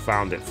some wanderer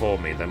found it for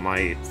me, they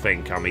might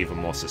think I'm even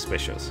more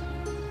suspicious.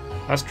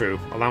 That's true.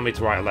 Allow me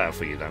to write a letter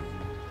for you then.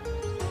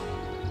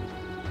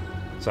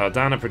 So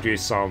Dana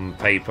produced some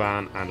paper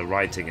and a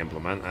writing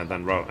implement and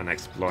then wrote an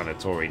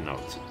explanatory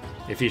note.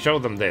 If you show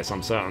them this,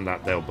 I'm certain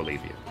that they'll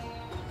believe you.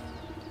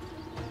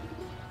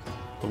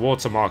 The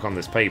watermark on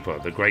this paper,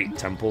 the Great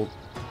Temple...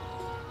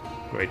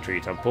 Great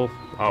Tree Temple?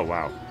 Oh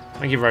wow.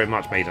 Thank you very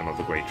much, Maiden of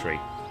the Great Tree.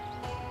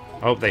 I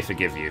hope they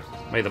forgive you.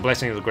 May the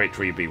blessing of the Great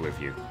Tree be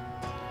with you.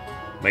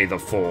 May the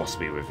Force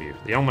be with you.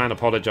 The young man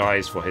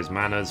apologized for his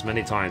manners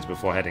many times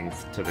before heading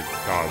to the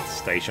guard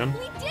station.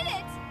 We did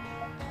it!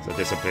 So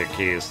disappeared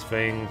key is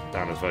thing.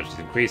 Dana's virtues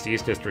increased. The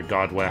East District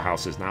Guard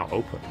warehouse is now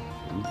open.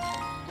 Ooh.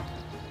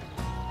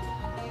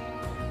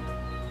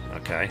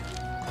 Okay.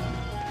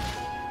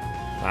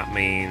 That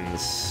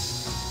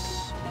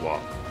means...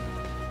 what?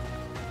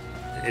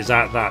 Is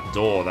that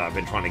door that I've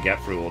been trying to get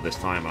through all this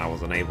time and I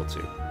wasn't able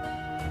to?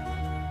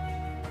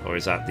 Or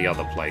is that the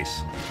other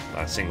place?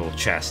 That single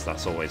chest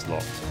that's always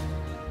locked?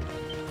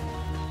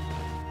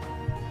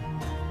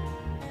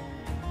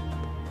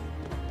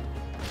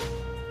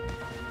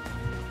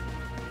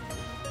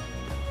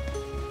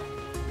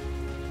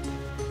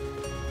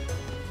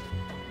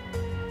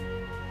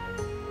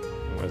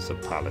 Where's the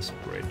palace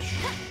bridge?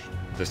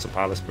 Is this the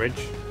palace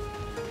bridge?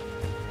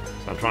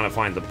 So I'm trying to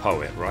find the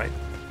poet, right?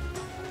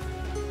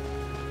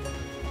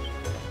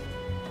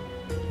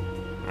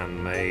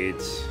 Handmade.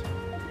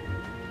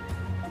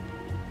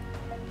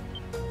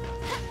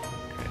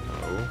 Okay,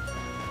 no.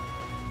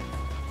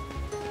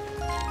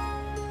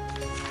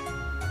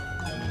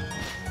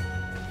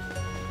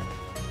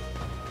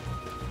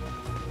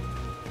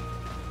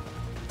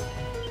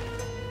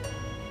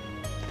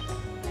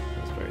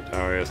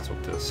 Darius,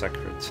 talk to the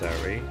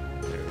secretary.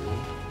 No.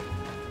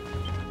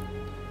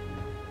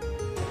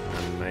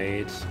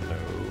 Handmade. No.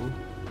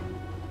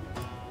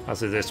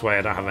 As is this way,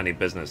 I don't have any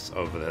business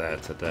over there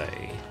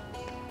today.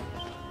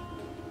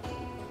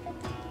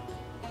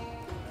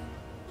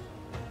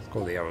 Let's go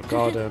to the other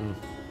garden.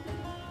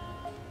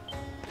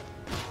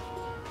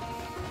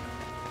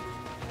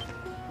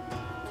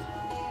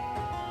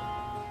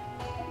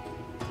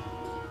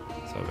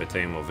 So the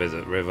team will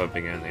visit river,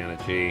 begin the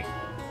energy.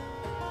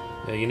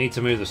 Yeah, you need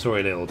to move the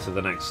story a little to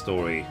the next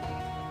story,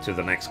 to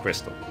the next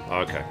crystal.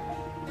 Okay.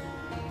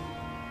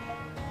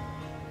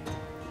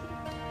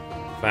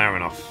 Fair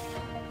enough.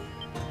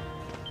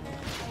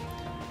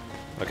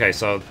 Okay,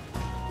 so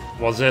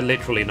was there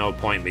literally no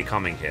point me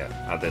coming here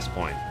at this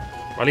point?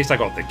 Or at least I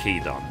got the key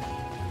done.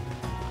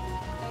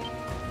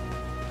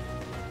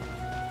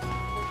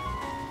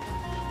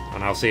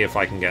 And I'll see if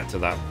I can get to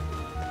that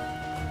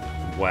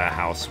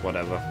warehouse,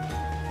 whatever.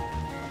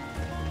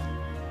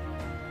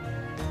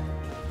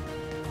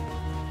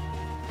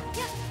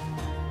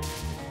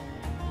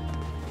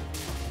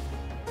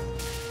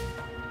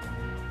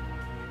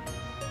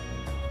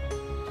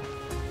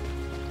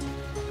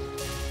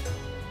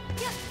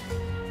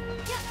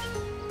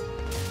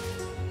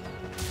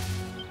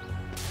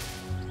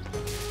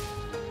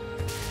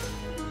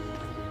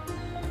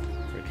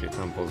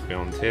 Temples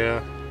beyond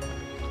here.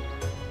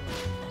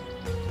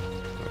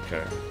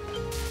 Okay.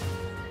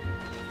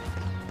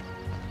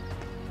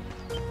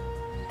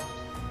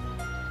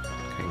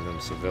 Kingdom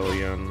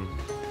Civilian.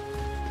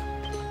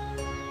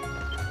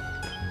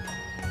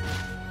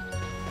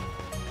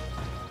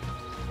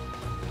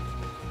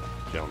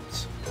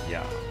 Jumped.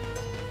 Yeah.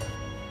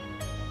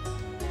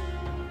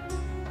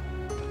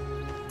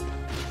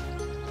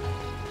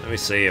 Let me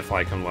see if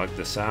I can work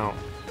this out.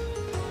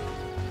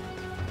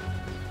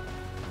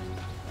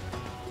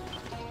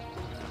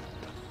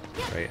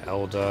 Great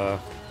Elder.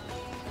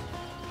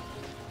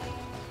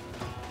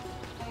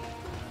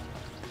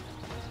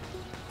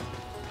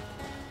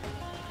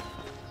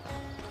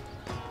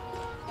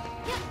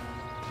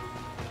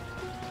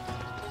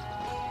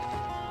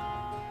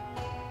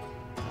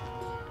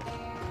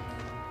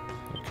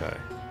 Okay.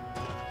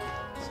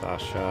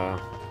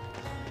 Sasha.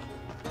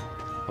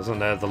 Wasn't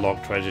there the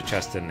locked treasure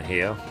chest in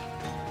here?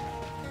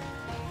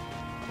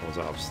 Or was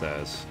it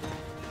upstairs?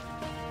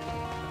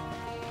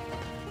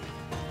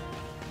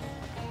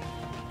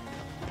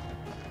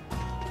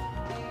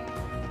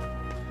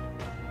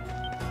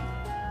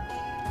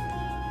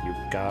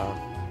 Yuka.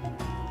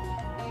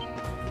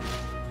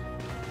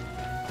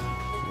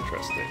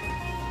 Interesting.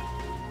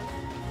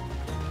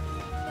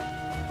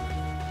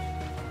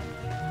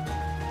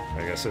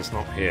 I guess it's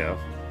not here.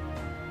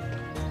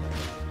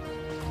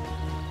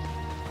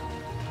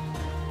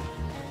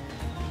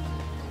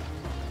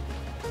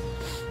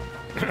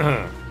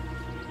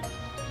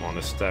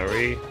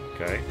 Monastery,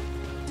 okay.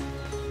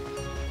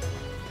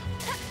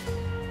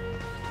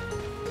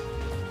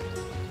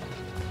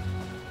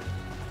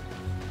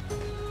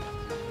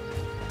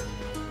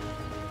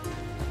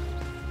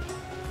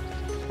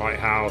 White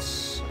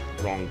House,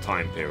 wrong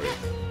time period.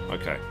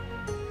 Okay.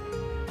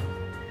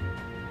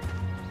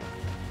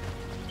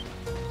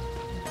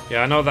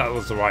 Yeah, I know that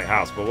was the right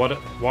house, but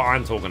what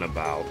I'm talking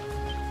about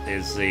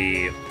is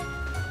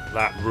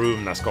that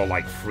room that's got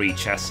like 3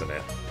 chests in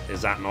it.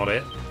 Is that not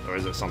it? Or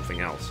is it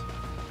something else?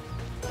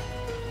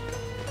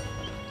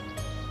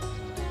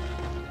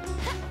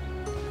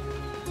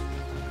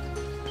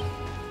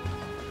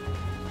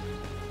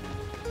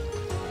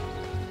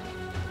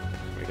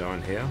 We go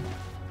in here?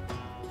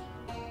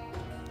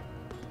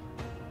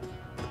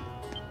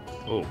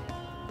 Oh.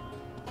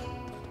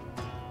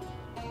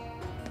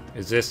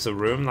 Is this the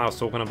room that I was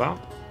talking about?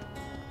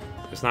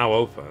 It's now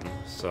open,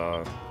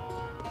 so...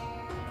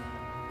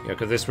 Yeah,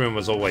 because this room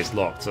was always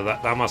locked, so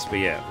that must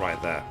be it, right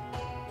there.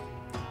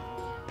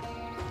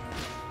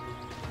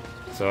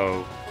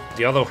 So,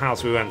 the other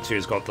house we went to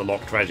has got the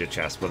locked treasure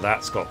chest, but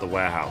that's got the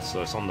warehouse,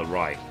 so it's on the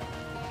right.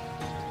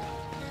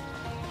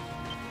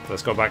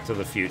 Let's go back to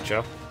the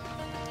future.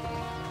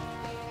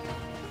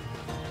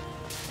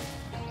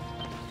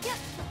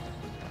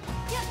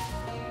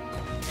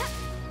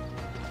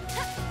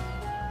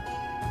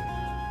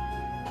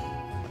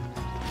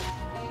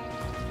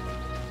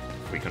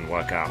 We can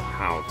work out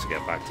how to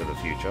get back to the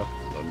future.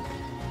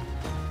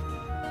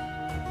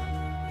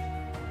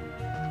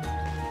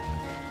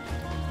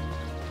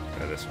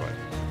 Go this way.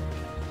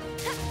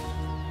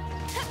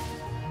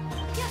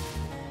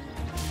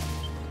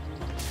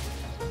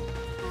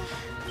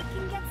 You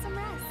can get some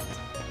rest.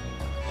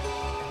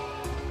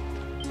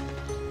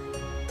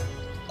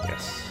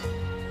 Yes.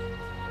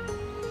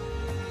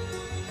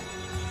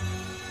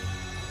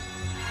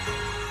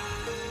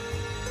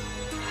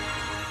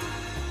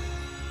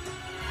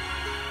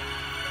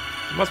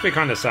 It must be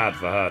kind of sad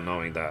for her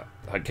knowing that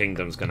her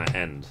kingdom's going to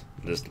end.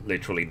 There's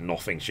literally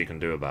nothing she can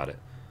do about it.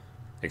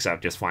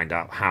 Except just find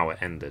out how it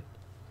ended.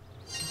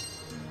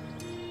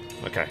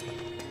 Okay.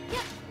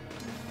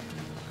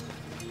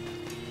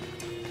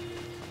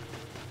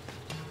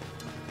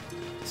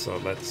 So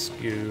let's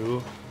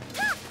go...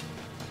 I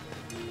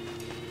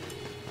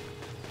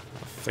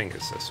think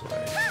it's this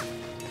way.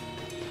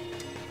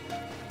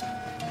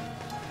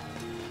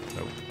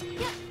 Nope.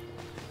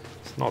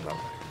 It's not that way.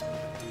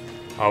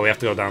 Oh, we have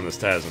to go down the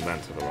stairs and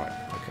then to the right.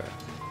 Okay.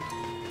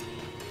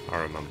 I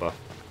remember.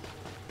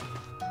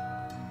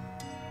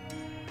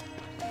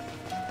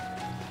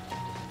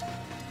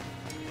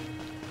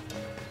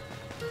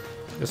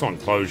 Just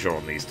want closure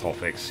on these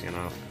topics, you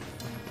know.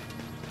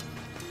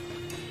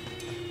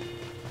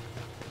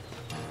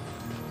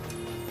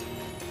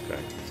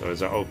 Okay, so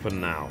is it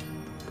open now?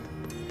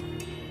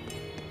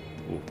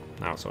 Ooh,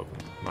 now it's open.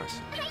 Nice.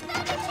 I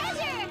found the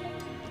treasure!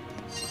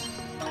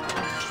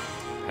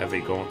 Heavy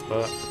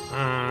gauntlet.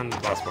 And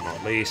last but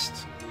not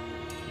least,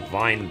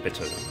 vine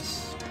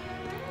bitters.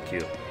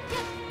 Cute.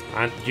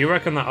 And do you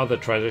reckon that other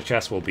treasure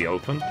chest will be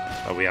open?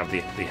 That we have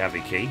the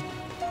heavy key?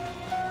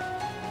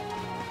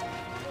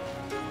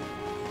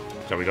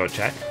 Shall we go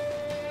check?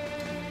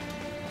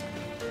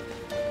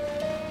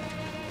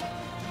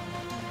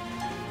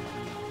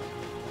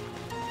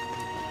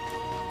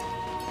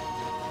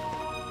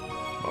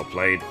 Well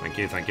played. Thank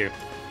you, thank you.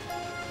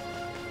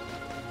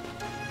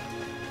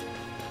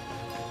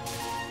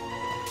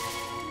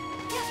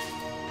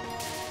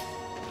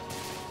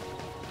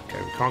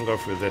 Okay, we can't go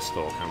through this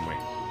door, can we?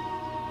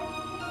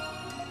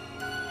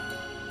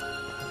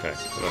 Okay,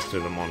 so let's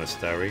do the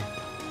monastery.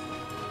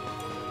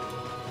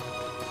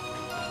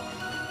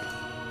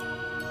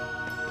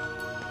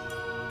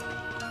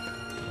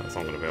 That's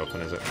not going to be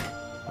open, is it?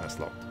 That's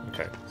locked.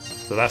 Okay.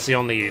 So that's the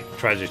only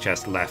treasure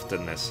chest left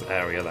in this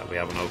area that we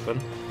haven't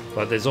opened.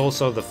 But there's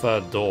also the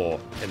third door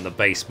in the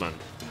basement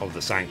of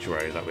the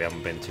sanctuary that we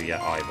haven't been to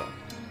yet either.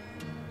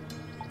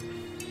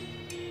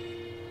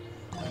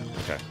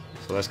 Okay.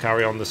 So let's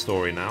carry on the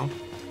story now.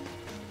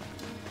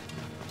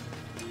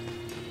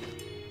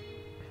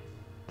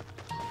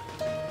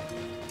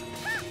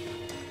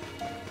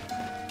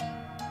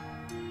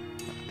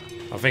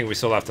 I think we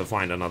still have to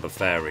find another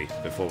fairy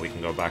before we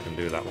can go back and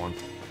do that one.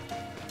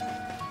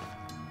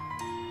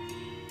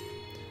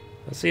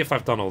 Let's see if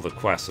I've done all the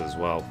quests as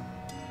well.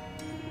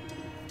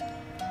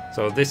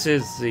 So this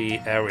is the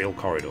aerial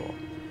corridor.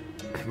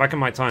 Back in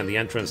my time, the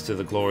entrance to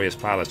the glorious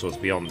palace was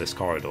beyond this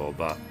corridor,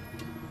 but...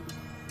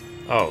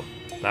 Oh,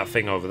 that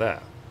thing over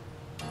there.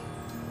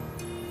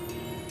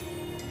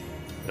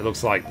 It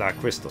looks like that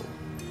crystal.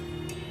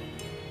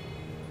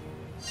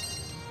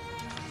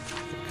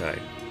 Okay.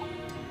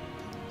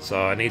 So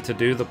I need to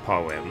do the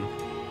poem.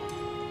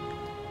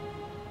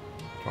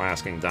 Try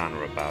asking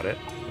Dana about it.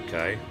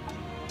 Okay.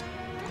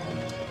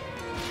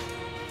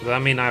 Does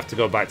that mean I have to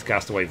go back to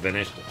Castaway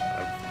Village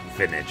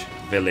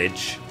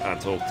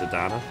and talk to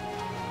Dana?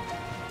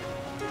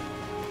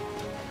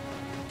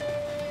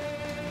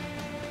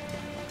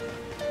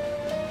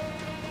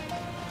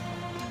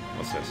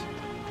 What's this?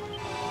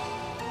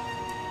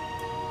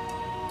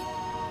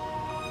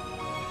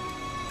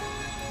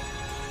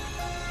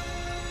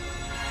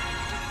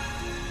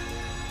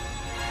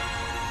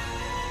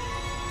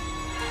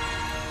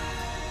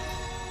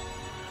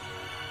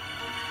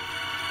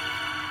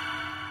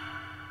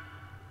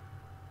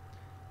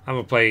 I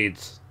haven't played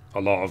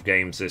a lot of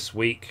games this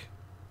week.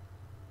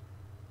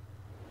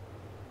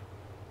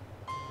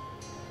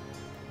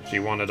 She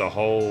wanted a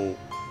whole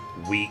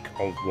week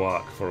of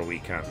work for a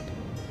weekend.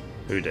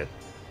 Who did?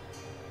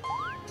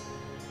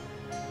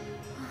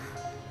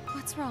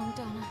 What's wrong,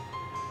 Donna?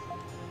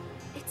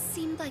 It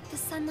seemed like the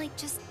sunlight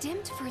just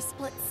dimmed for a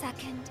split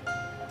second.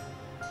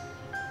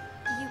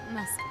 You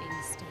must be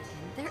mistaken.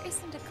 There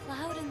isn't a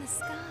cloud in the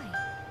sky.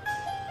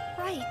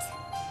 Right.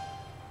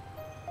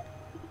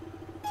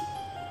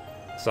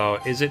 So,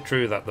 is it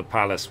true that the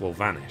palace will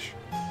vanish?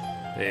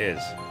 It is.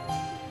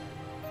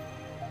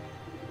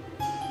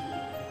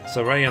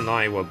 Saray and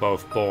I were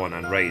both born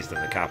and raised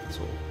in the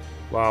capital.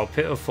 While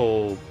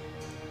pitiful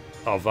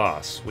of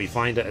us, we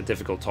find it a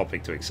difficult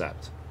topic to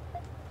accept.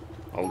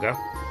 Olga?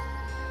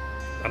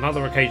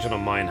 Another occasion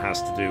of mine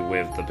has to do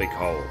with the big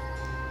hole.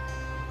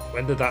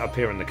 When did that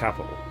appear in the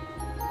capital?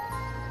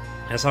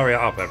 Let's hurry it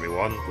up,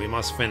 everyone. We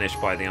must finish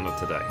by the end of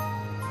today.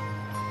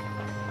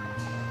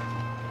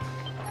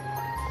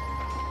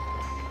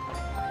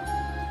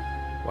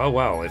 Well,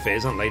 well, if it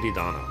isn't Lady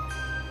Dana.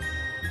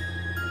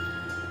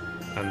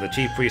 And the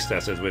Chief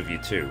Priestess is with you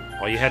too.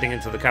 Are you heading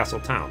into the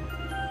castle town?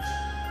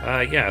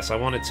 Yes, I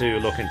wanted to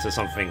look into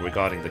something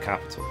regarding the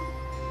capital.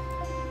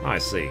 I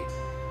see.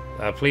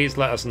 Please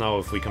let us know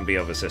if we can be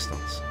of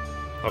assistance.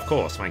 Of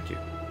course, thank you.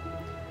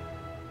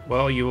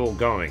 Where are you all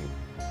going?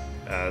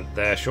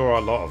 There sure are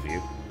a lot of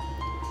you.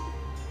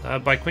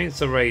 By Queen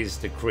Saray's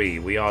decree,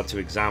 we are to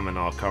examine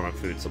our current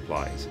food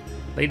supplies.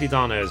 Lady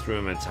Dana is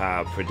rumoured to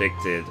have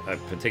predicted a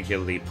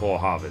particularly poor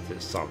harvest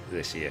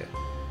this year.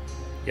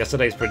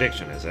 Yesterday's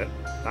prediction, is it?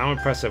 How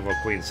impressive of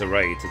Queen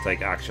Saray to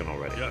take action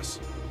already.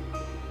 Yes.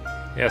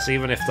 Yes,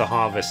 even if the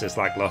harvest is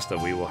lackluster,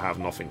 we will have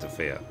nothing to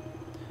fear.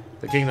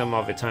 The Kingdom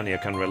of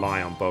Eternia can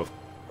rely on both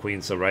Queen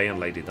Saray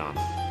and Lady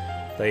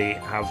Dana. They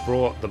have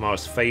brought the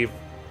most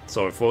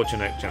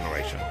fortunate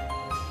generation.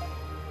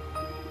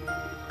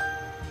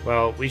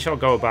 Well, we shall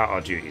go about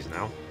our duties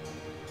now.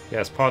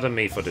 Yes, pardon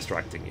me for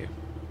distracting you.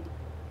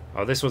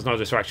 Oh, this was no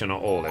distraction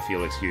at all, if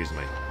you'll excuse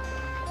me.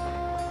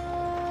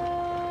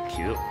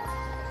 Cute.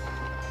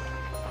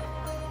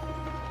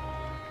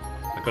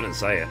 I couldn't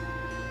say it.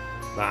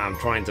 That I'm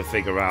trying to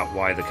figure out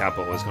why the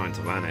capital is going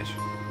to vanish.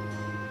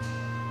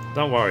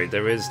 Don't worry,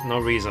 there is no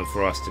reason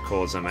for us to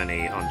cause them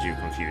any undue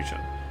confusion.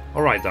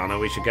 Alright, Dana,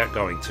 we should get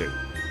going too.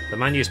 The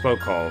man you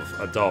spoke of,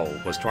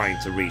 Adol, was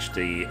trying to reach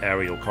the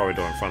aerial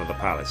corridor in front of the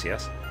palace,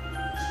 yes?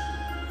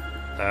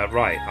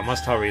 Right, I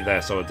must hurry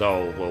there so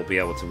Adol will be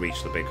able to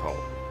reach the big hole.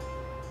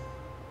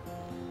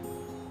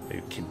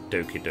 Okie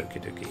dokie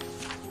dokie dokie.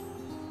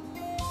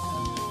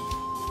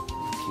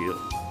 Cute.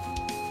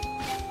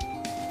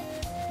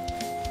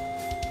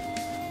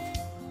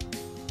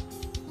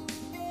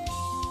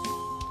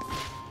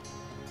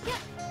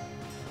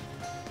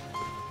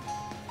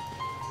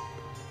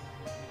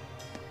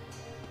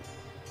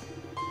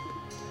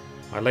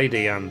 My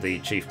lady and the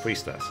Chief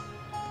Priestess.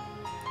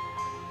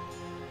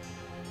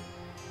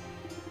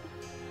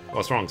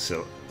 What's wrong,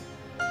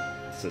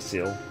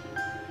 Cecile?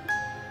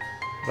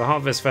 The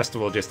Harvest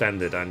Festival just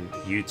ended and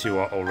you two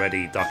are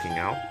already ducking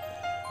out?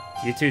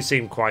 You two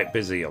seem quite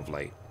busy of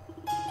late.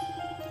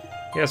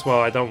 Yes,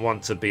 well, I don't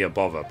want to be a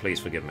bother. Please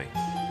forgive me.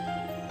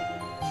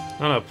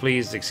 No,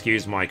 please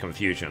excuse my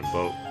confusion,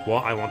 but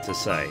what I want to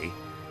say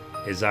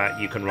is that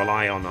you can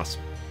rely on us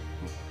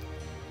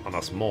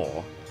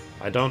more.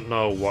 I don't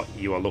know what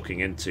you are looking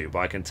into, but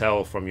I can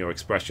tell from your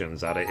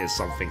expressions that it is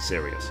something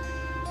serious.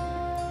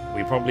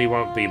 We probably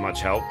won't be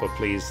much help, but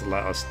please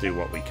let us do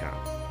what we can.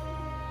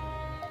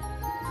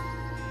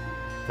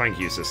 Thank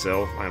you,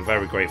 Cecile. I am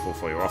very grateful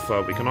for your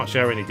offer. We cannot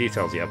share any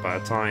details yet,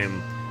 but a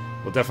time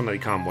will definitely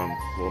come when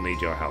we'll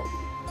need your help.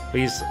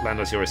 Please lend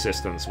us your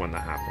assistance when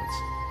that happens.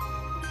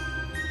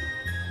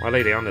 My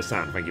lady, I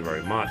understand. Thank you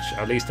very much.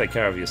 At least take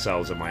care of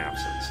yourselves in my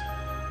absence.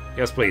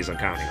 Yes, please. I'm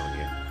counting on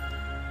you.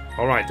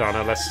 Alright,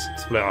 Dana, let's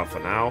split up for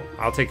now.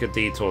 I'll take a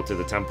detour to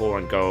the temple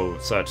and go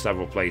search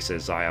several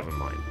places I have in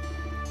mind.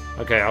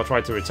 Okay, I'll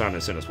try to return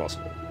as soon as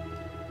possible.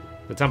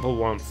 The temple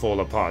won't fall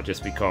apart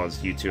just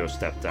because you two have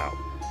stepped out.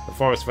 The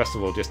forest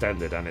festival just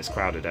ended and it's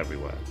crowded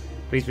everywhere.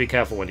 Please be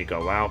careful when you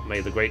go out.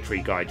 May the great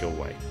tree guide your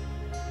way.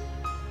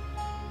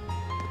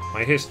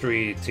 My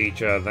history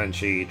teacher, then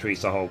she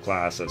treats the whole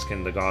class as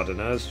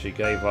kindergarteners. She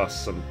gave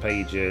us some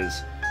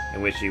pages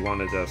in which she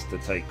wanted us to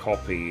take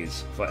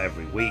copies for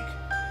every week.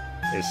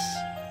 It's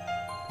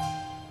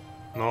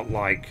not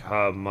like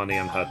her money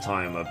and her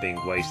time are being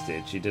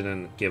wasted. She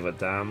didn't give a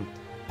damn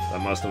that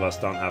most of us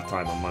don't have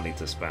time or money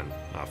to spend.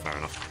 Ah, fair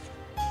enough.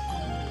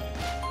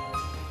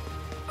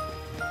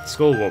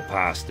 School will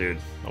pass, dude.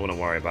 I wouldn't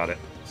worry about it.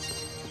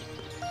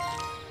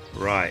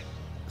 Right.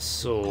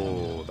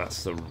 So,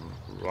 that's the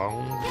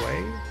wrong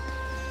way?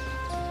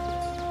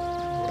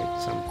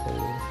 Right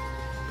temple.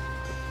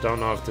 Don't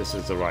know if this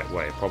is the right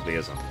way. It probably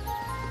isn't.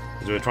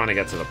 Because we were trying to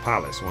get to the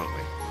palace, weren't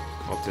we?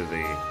 Or to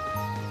the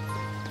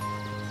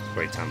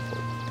Great Temple.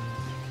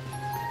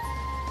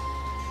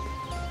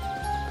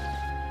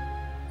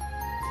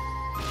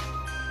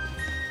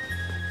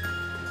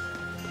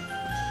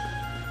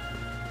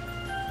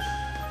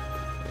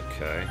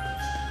 Okay.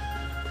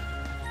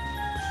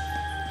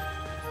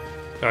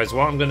 Guys,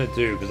 what I'm going to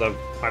do, because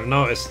I've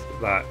noticed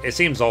that it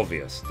seems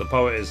obvious. The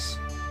poet is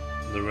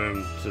in the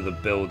room to the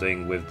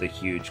building with the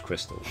huge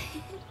crystal.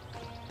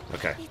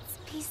 Okay. It's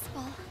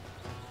peaceful.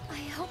 I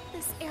hope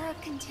this era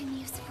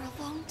continues for a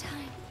long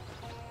time.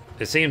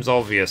 It seems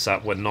obvious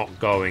that we're not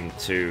going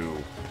to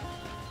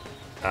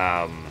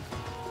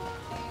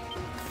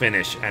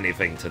finish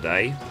anything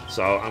today.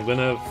 So I'm going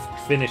to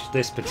finish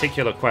this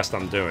particular quest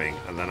I'm doing,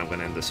 and then I'm going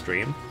to end the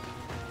stream.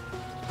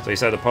 So you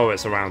said the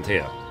poet's around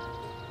here.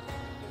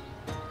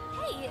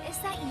 Hey, is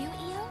that you,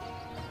 Io?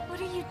 What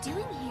are you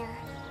doing here?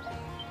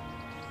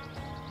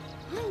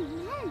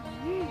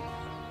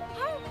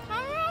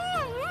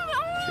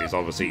 She's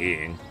obviously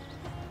eating.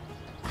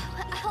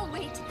 I'll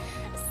wait.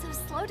 So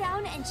slow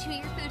down and chew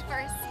your food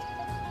first.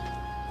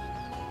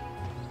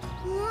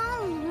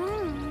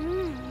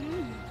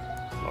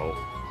 Oh.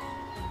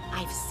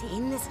 I've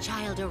seen this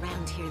child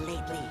around here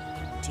lately.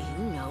 Do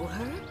you know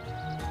her?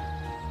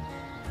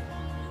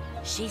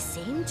 She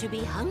seemed to be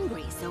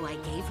hungry, so I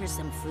gave her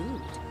some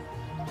food.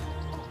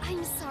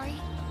 I'm sorry.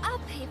 I'll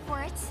pay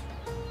for it.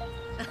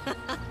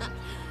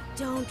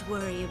 Don't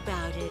worry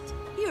about it.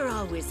 You're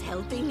always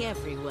helping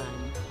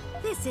everyone.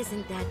 This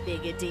isn't that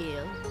big a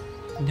deal.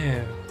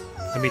 No.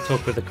 Let me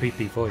talk with a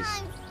creepy voice.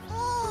 I'm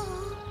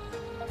full.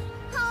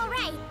 All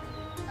right,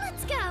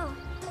 let's go.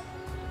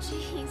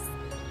 Jeez,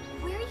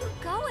 where are you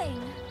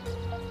going?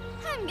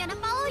 I'm gonna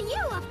follow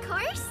you, of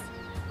course.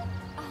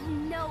 Oh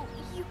no,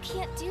 you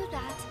can't do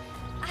that.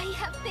 I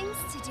have things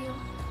to do.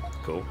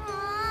 Cool.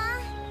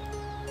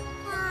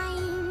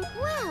 Fine.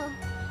 Well,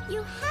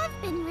 you have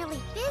been really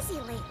busy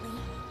lately.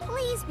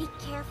 Please be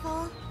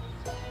careful.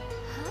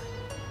 Huh?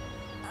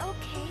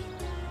 Okay,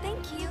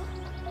 thank you.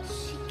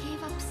 She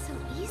gave up so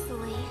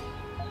easily.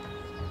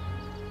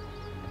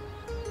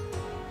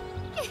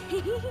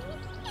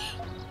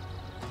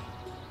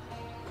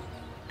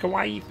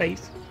 Kawaii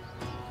face.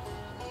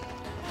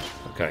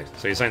 Okay,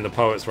 so you're saying the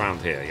poet's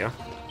round here, yeah?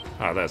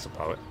 Ah, there's the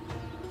poet.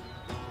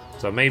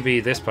 So maybe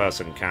this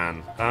person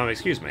can...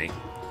 excuse me.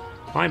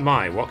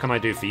 My, what can I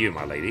do for you,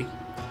 my lady?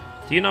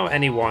 Do you know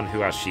anyone who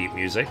has sheet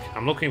music?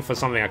 I'm looking for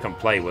something I can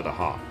play with a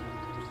harp.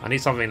 I need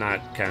something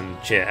that can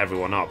cheer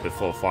everyone up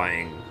before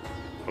fighting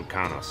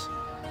Okanos.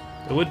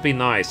 It would be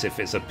nice if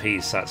it's a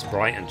piece that's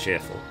bright and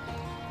cheerful.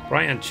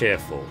 Bright and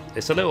cheerful.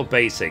 It's a little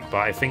basic, but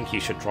I think you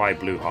should try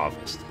Blue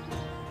Harvest.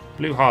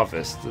 Blue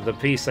Harvest, the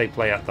piece they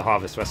play at the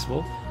Harvest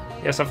Festival?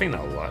 Yes, I think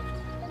that'll work.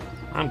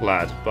 I'm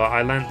glad, but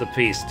I lent the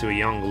piece to a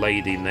young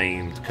lady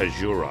named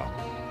Kajura.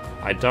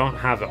 I don't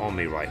have it on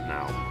me right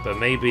now, but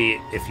maybe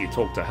if you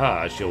talk to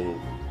her,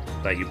 she'll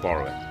let you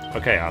borrow it.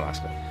 Okay, I'll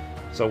ask her.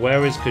 So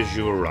where is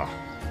Kajura?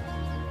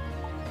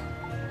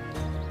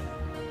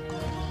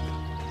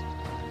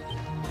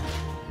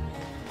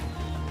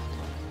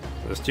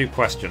 There's 2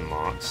 question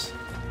marks.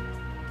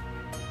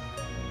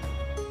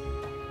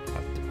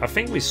 I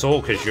think we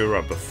saw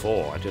Kajura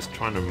before. I'm just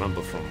trying to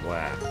remember from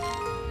where.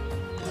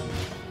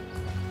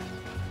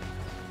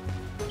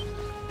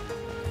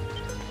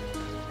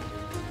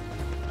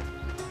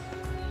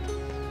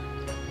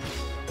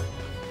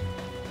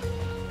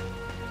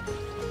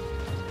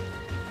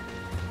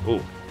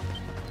 Ooh.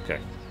 Okay.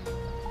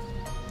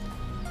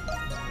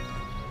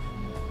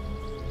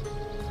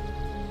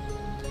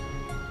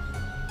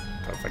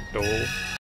 Perfecto.